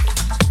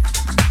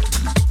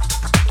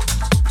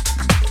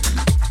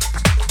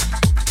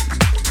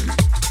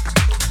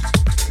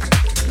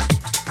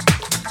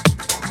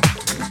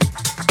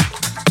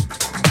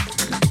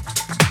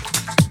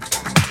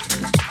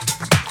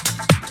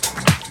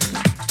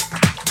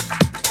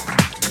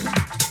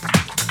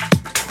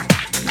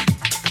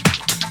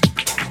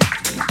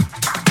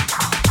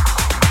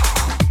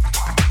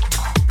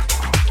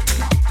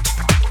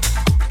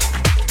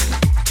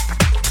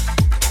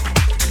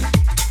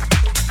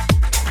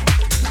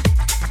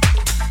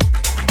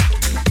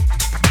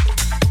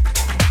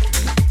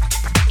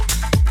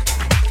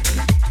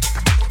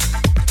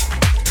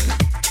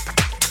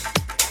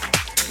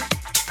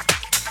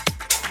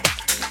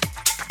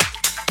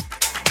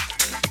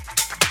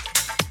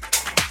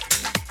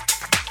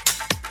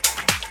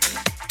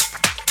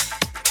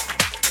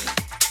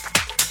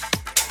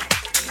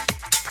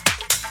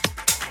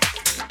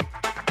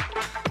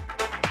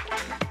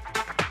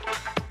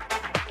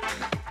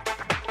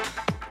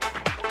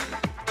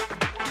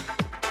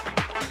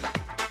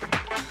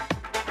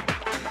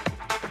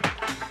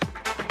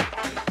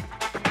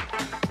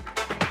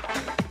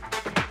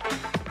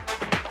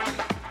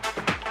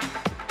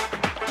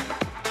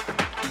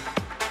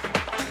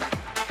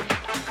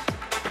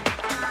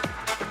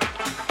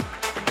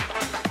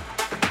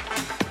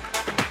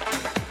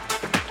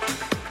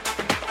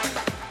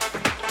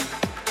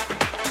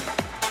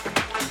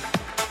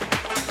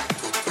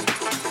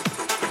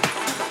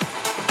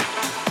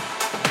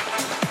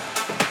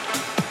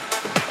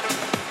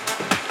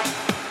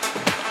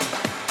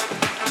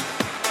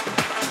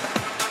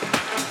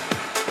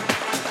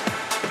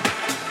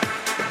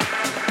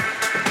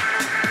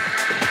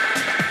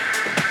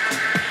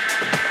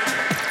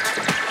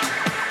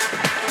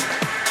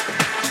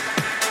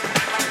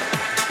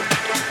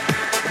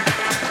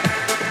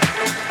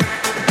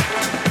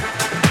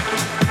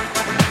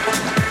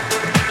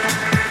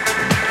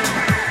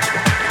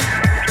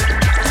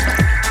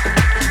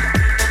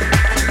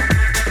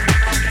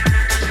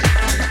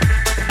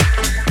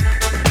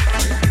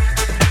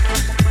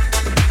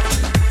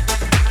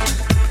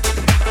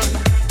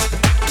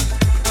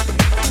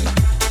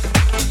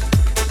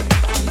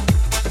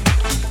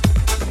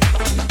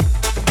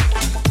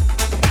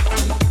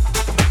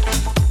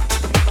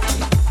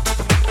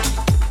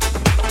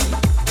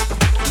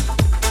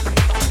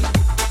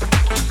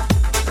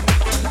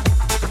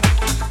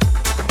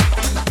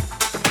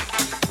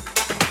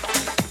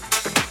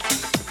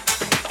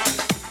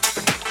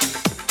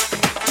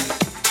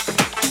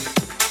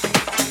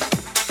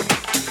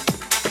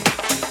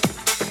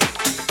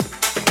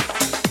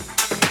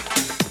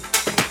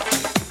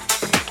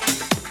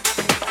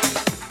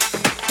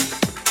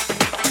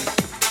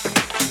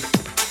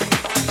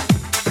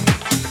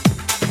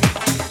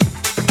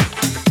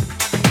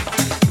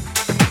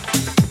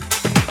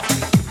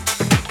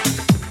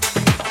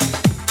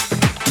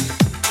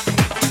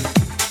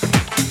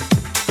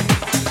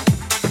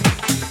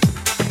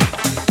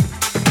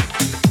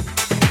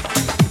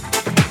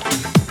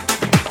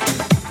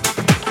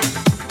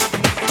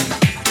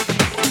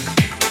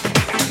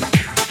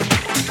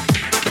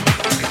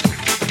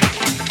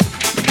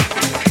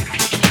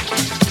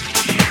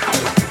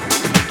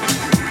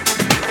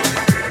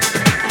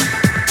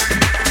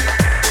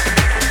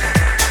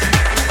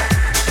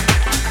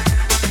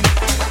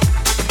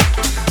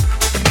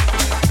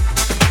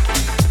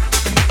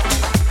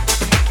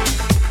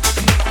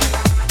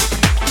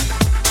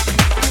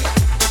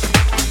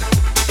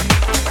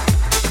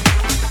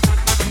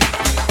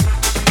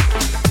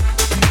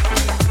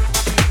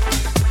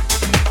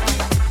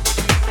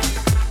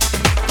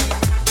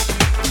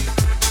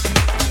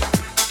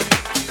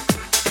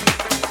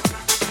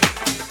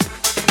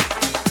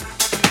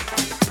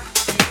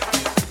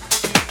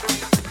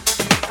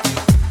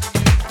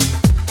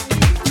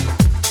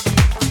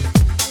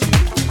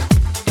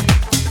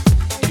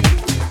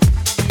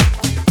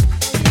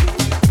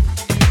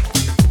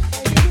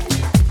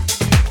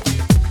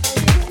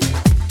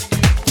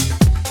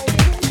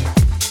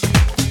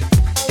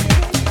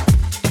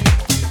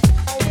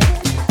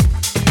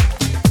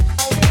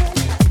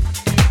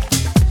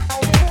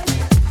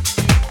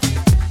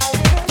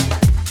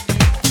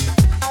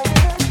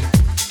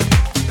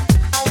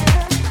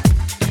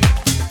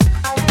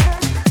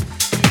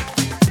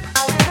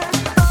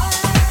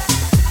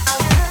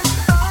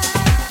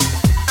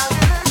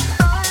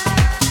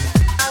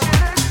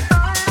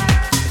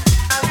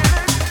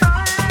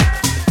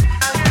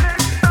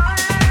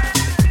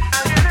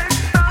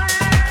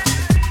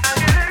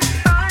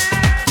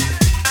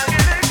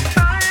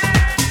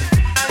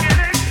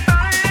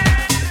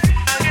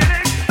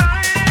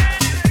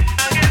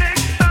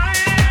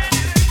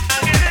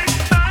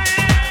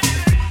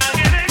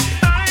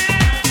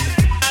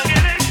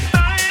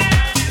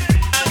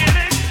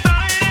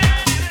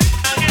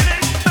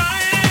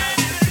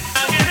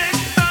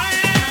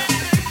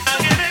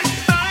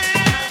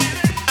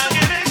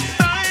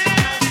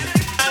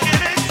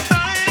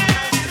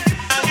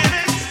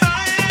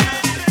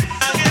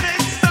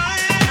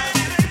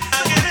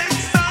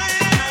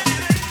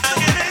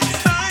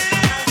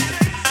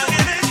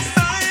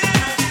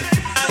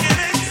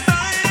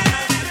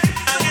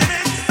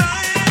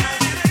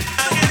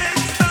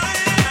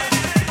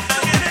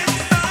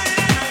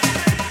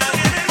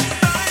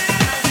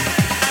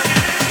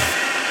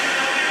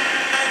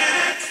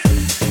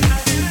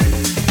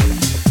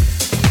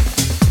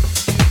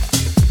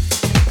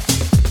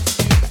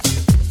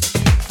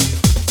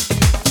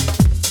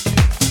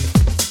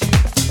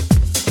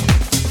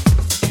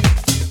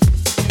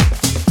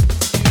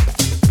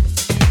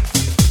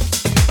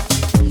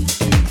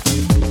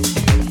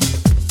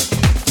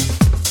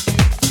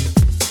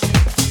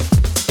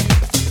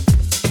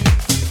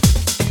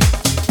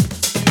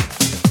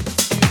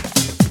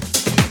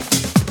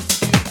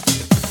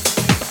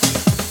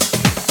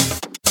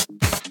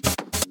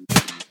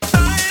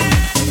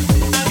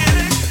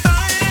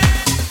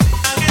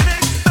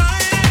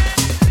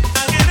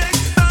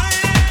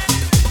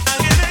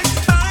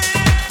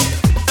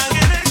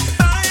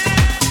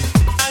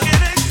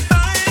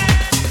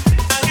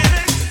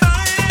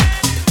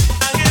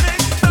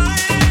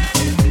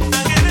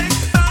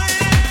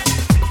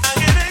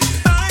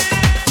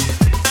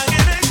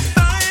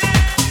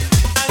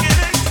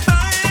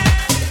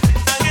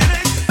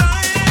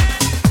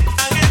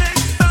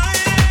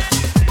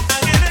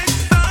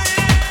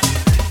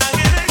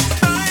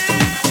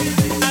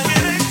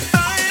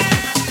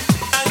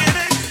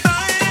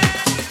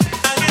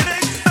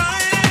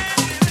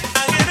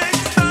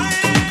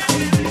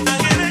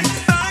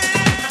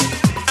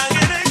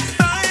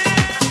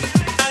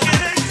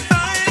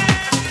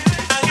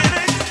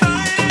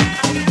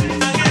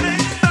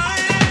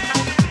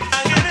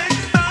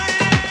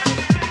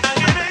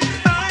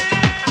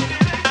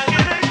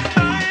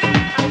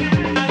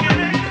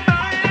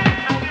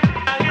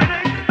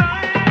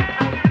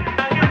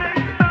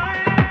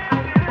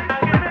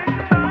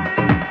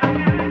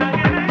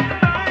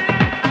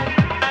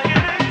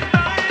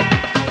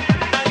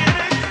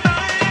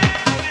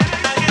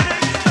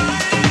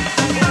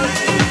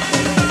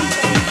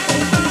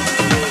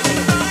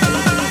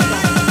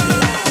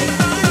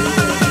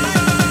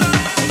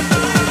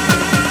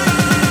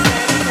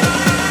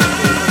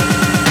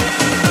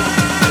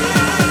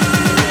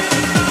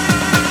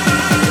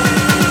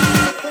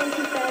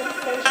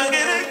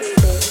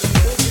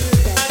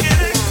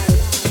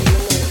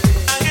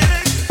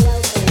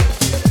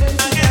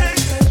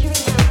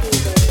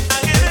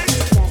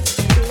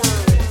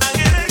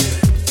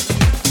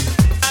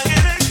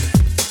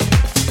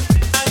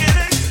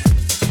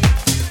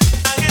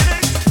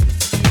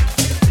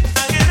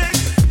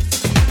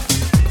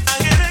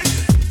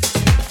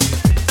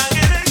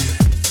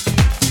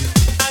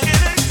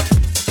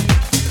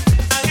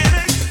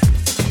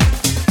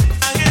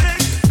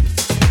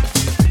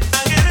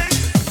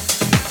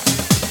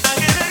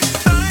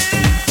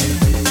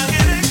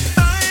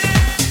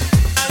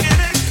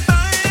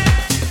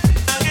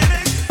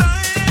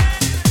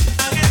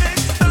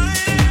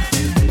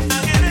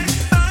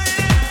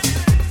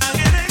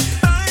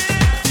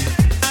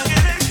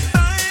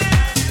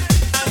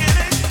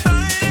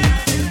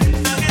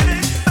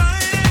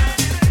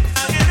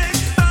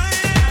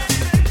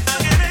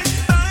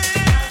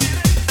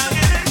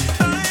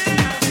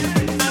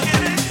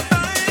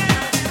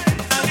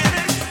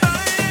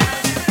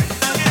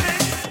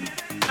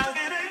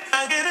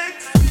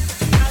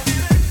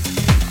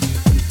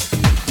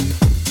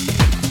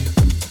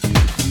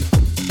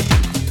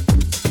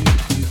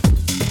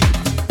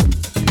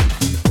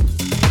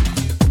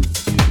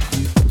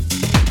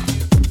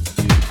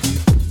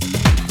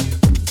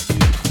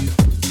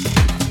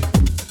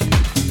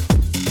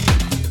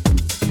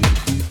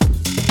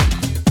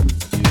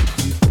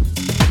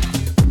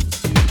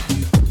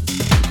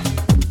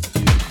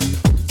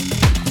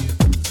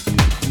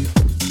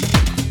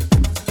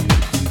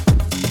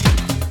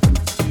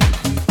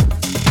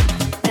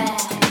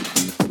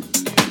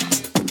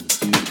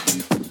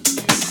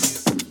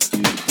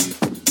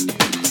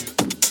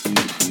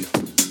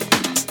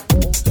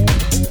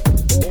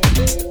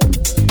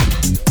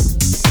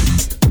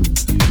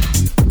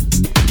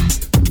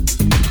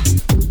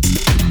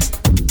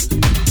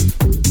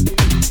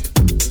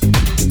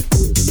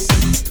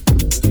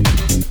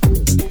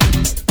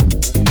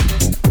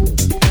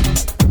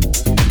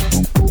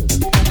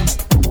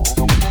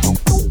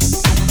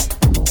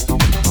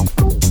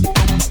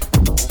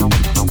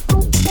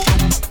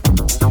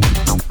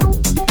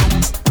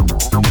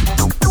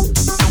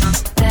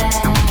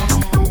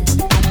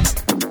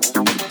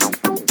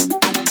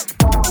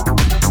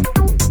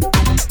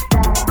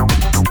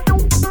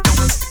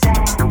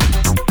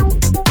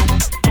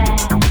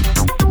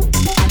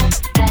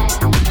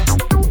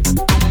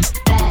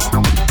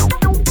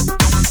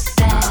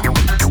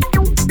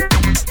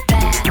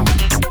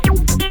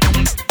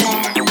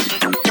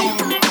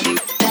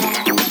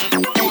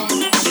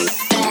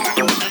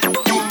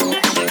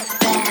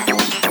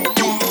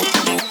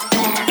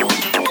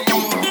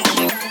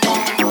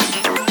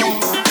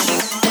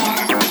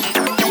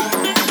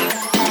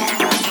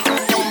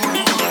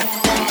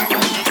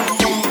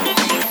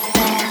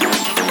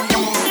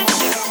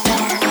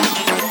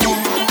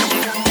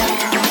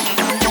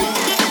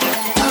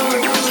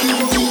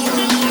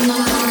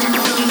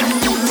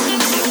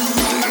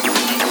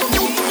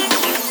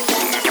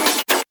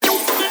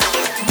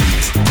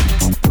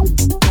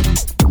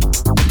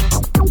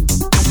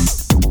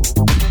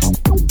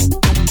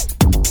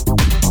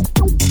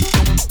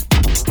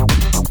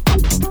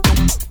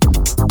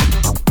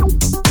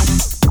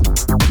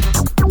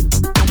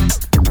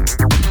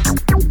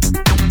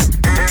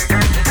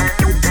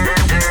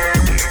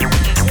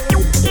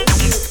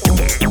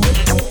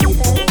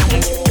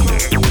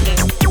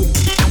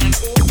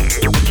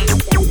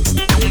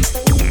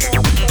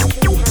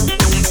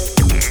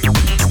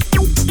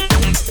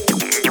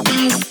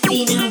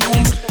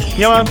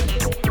 Yeah, man.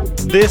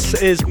 This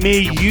is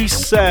me,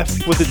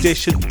 Yousef, with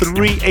edition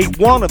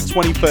 381 of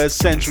 21st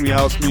Century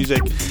House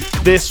Music.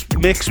 This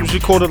mix was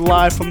recorded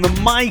live from the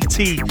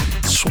mighty,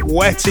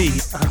 sweaty,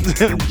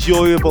 and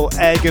enjoyable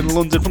Egg in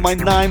London for my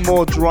 9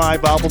 More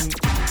Drive album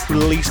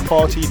release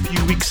party a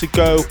few weeks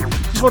ago.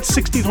 Just about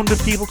 1,600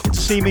 people come to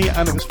see me,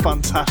 and it was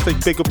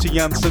fantastic. Big up to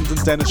Janssen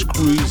and Dennis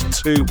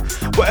Cruz too.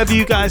 Whatever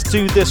you guys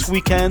do this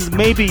weekend,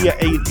 maybe you're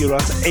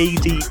at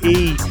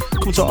ADE,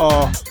 come to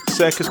our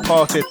circus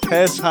party at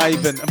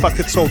Pershaven. In fact,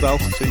 it's sold out,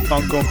 so you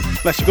can't go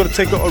unless you've got a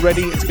ticket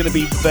already. It's going to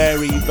be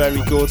very,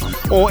 very good.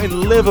 Or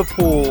in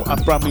Liverpool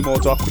at Bramley Moor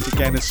Dock, which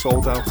again is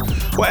sold out.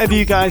 Whatever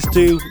you guys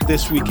do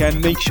this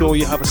weekend, make sure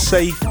you have a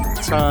safe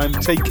time.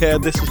 Take care.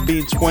 This has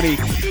been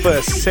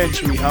 21st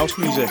Century House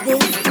Music.